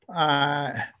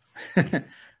can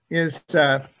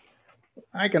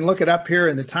look it up here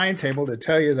in the timetable to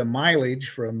tell you the mileage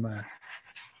from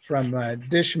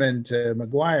Dishman to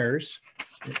McGuire's.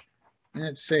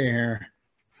 Let's see here.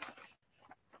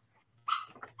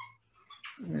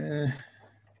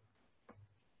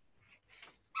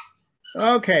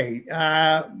 Okay,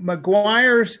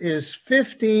 McGuire's is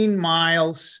 15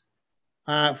 miles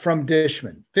from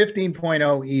Dishman,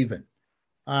 15.0 even.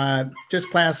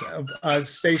 Just past a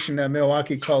station in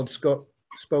Milwaukee called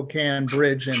Spokane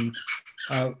Bridge, and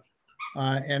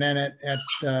then at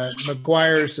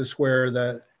McGuire's is where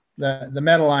the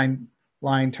Medline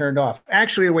line turned off.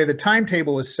 Actually, the way the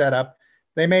timetable was set up,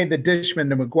 they made the Dishman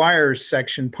to McGuire's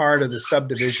section part of the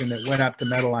subdivision that went up to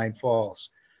Medline Falls.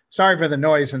 Sorry for the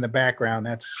noise in the background.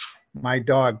 That's my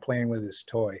dog playing with his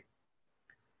toy.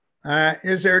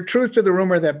 Is there truth to the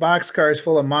rumor that boxcars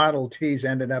full of Model Ts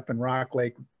ended up in Rock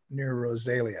Lake near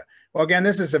Rosalia? Well, again,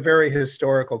 this is a very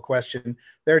historical question.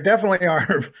 There definitely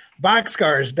are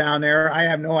boxcars down there. I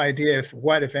have no idea if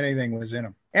anything, was in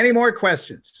them. Any more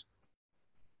questions?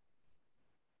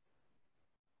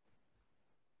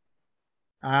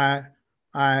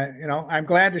 You know, I'm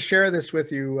glad to share this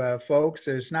with you folks.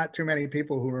 There's not too many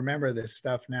people who remember this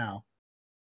stuff now.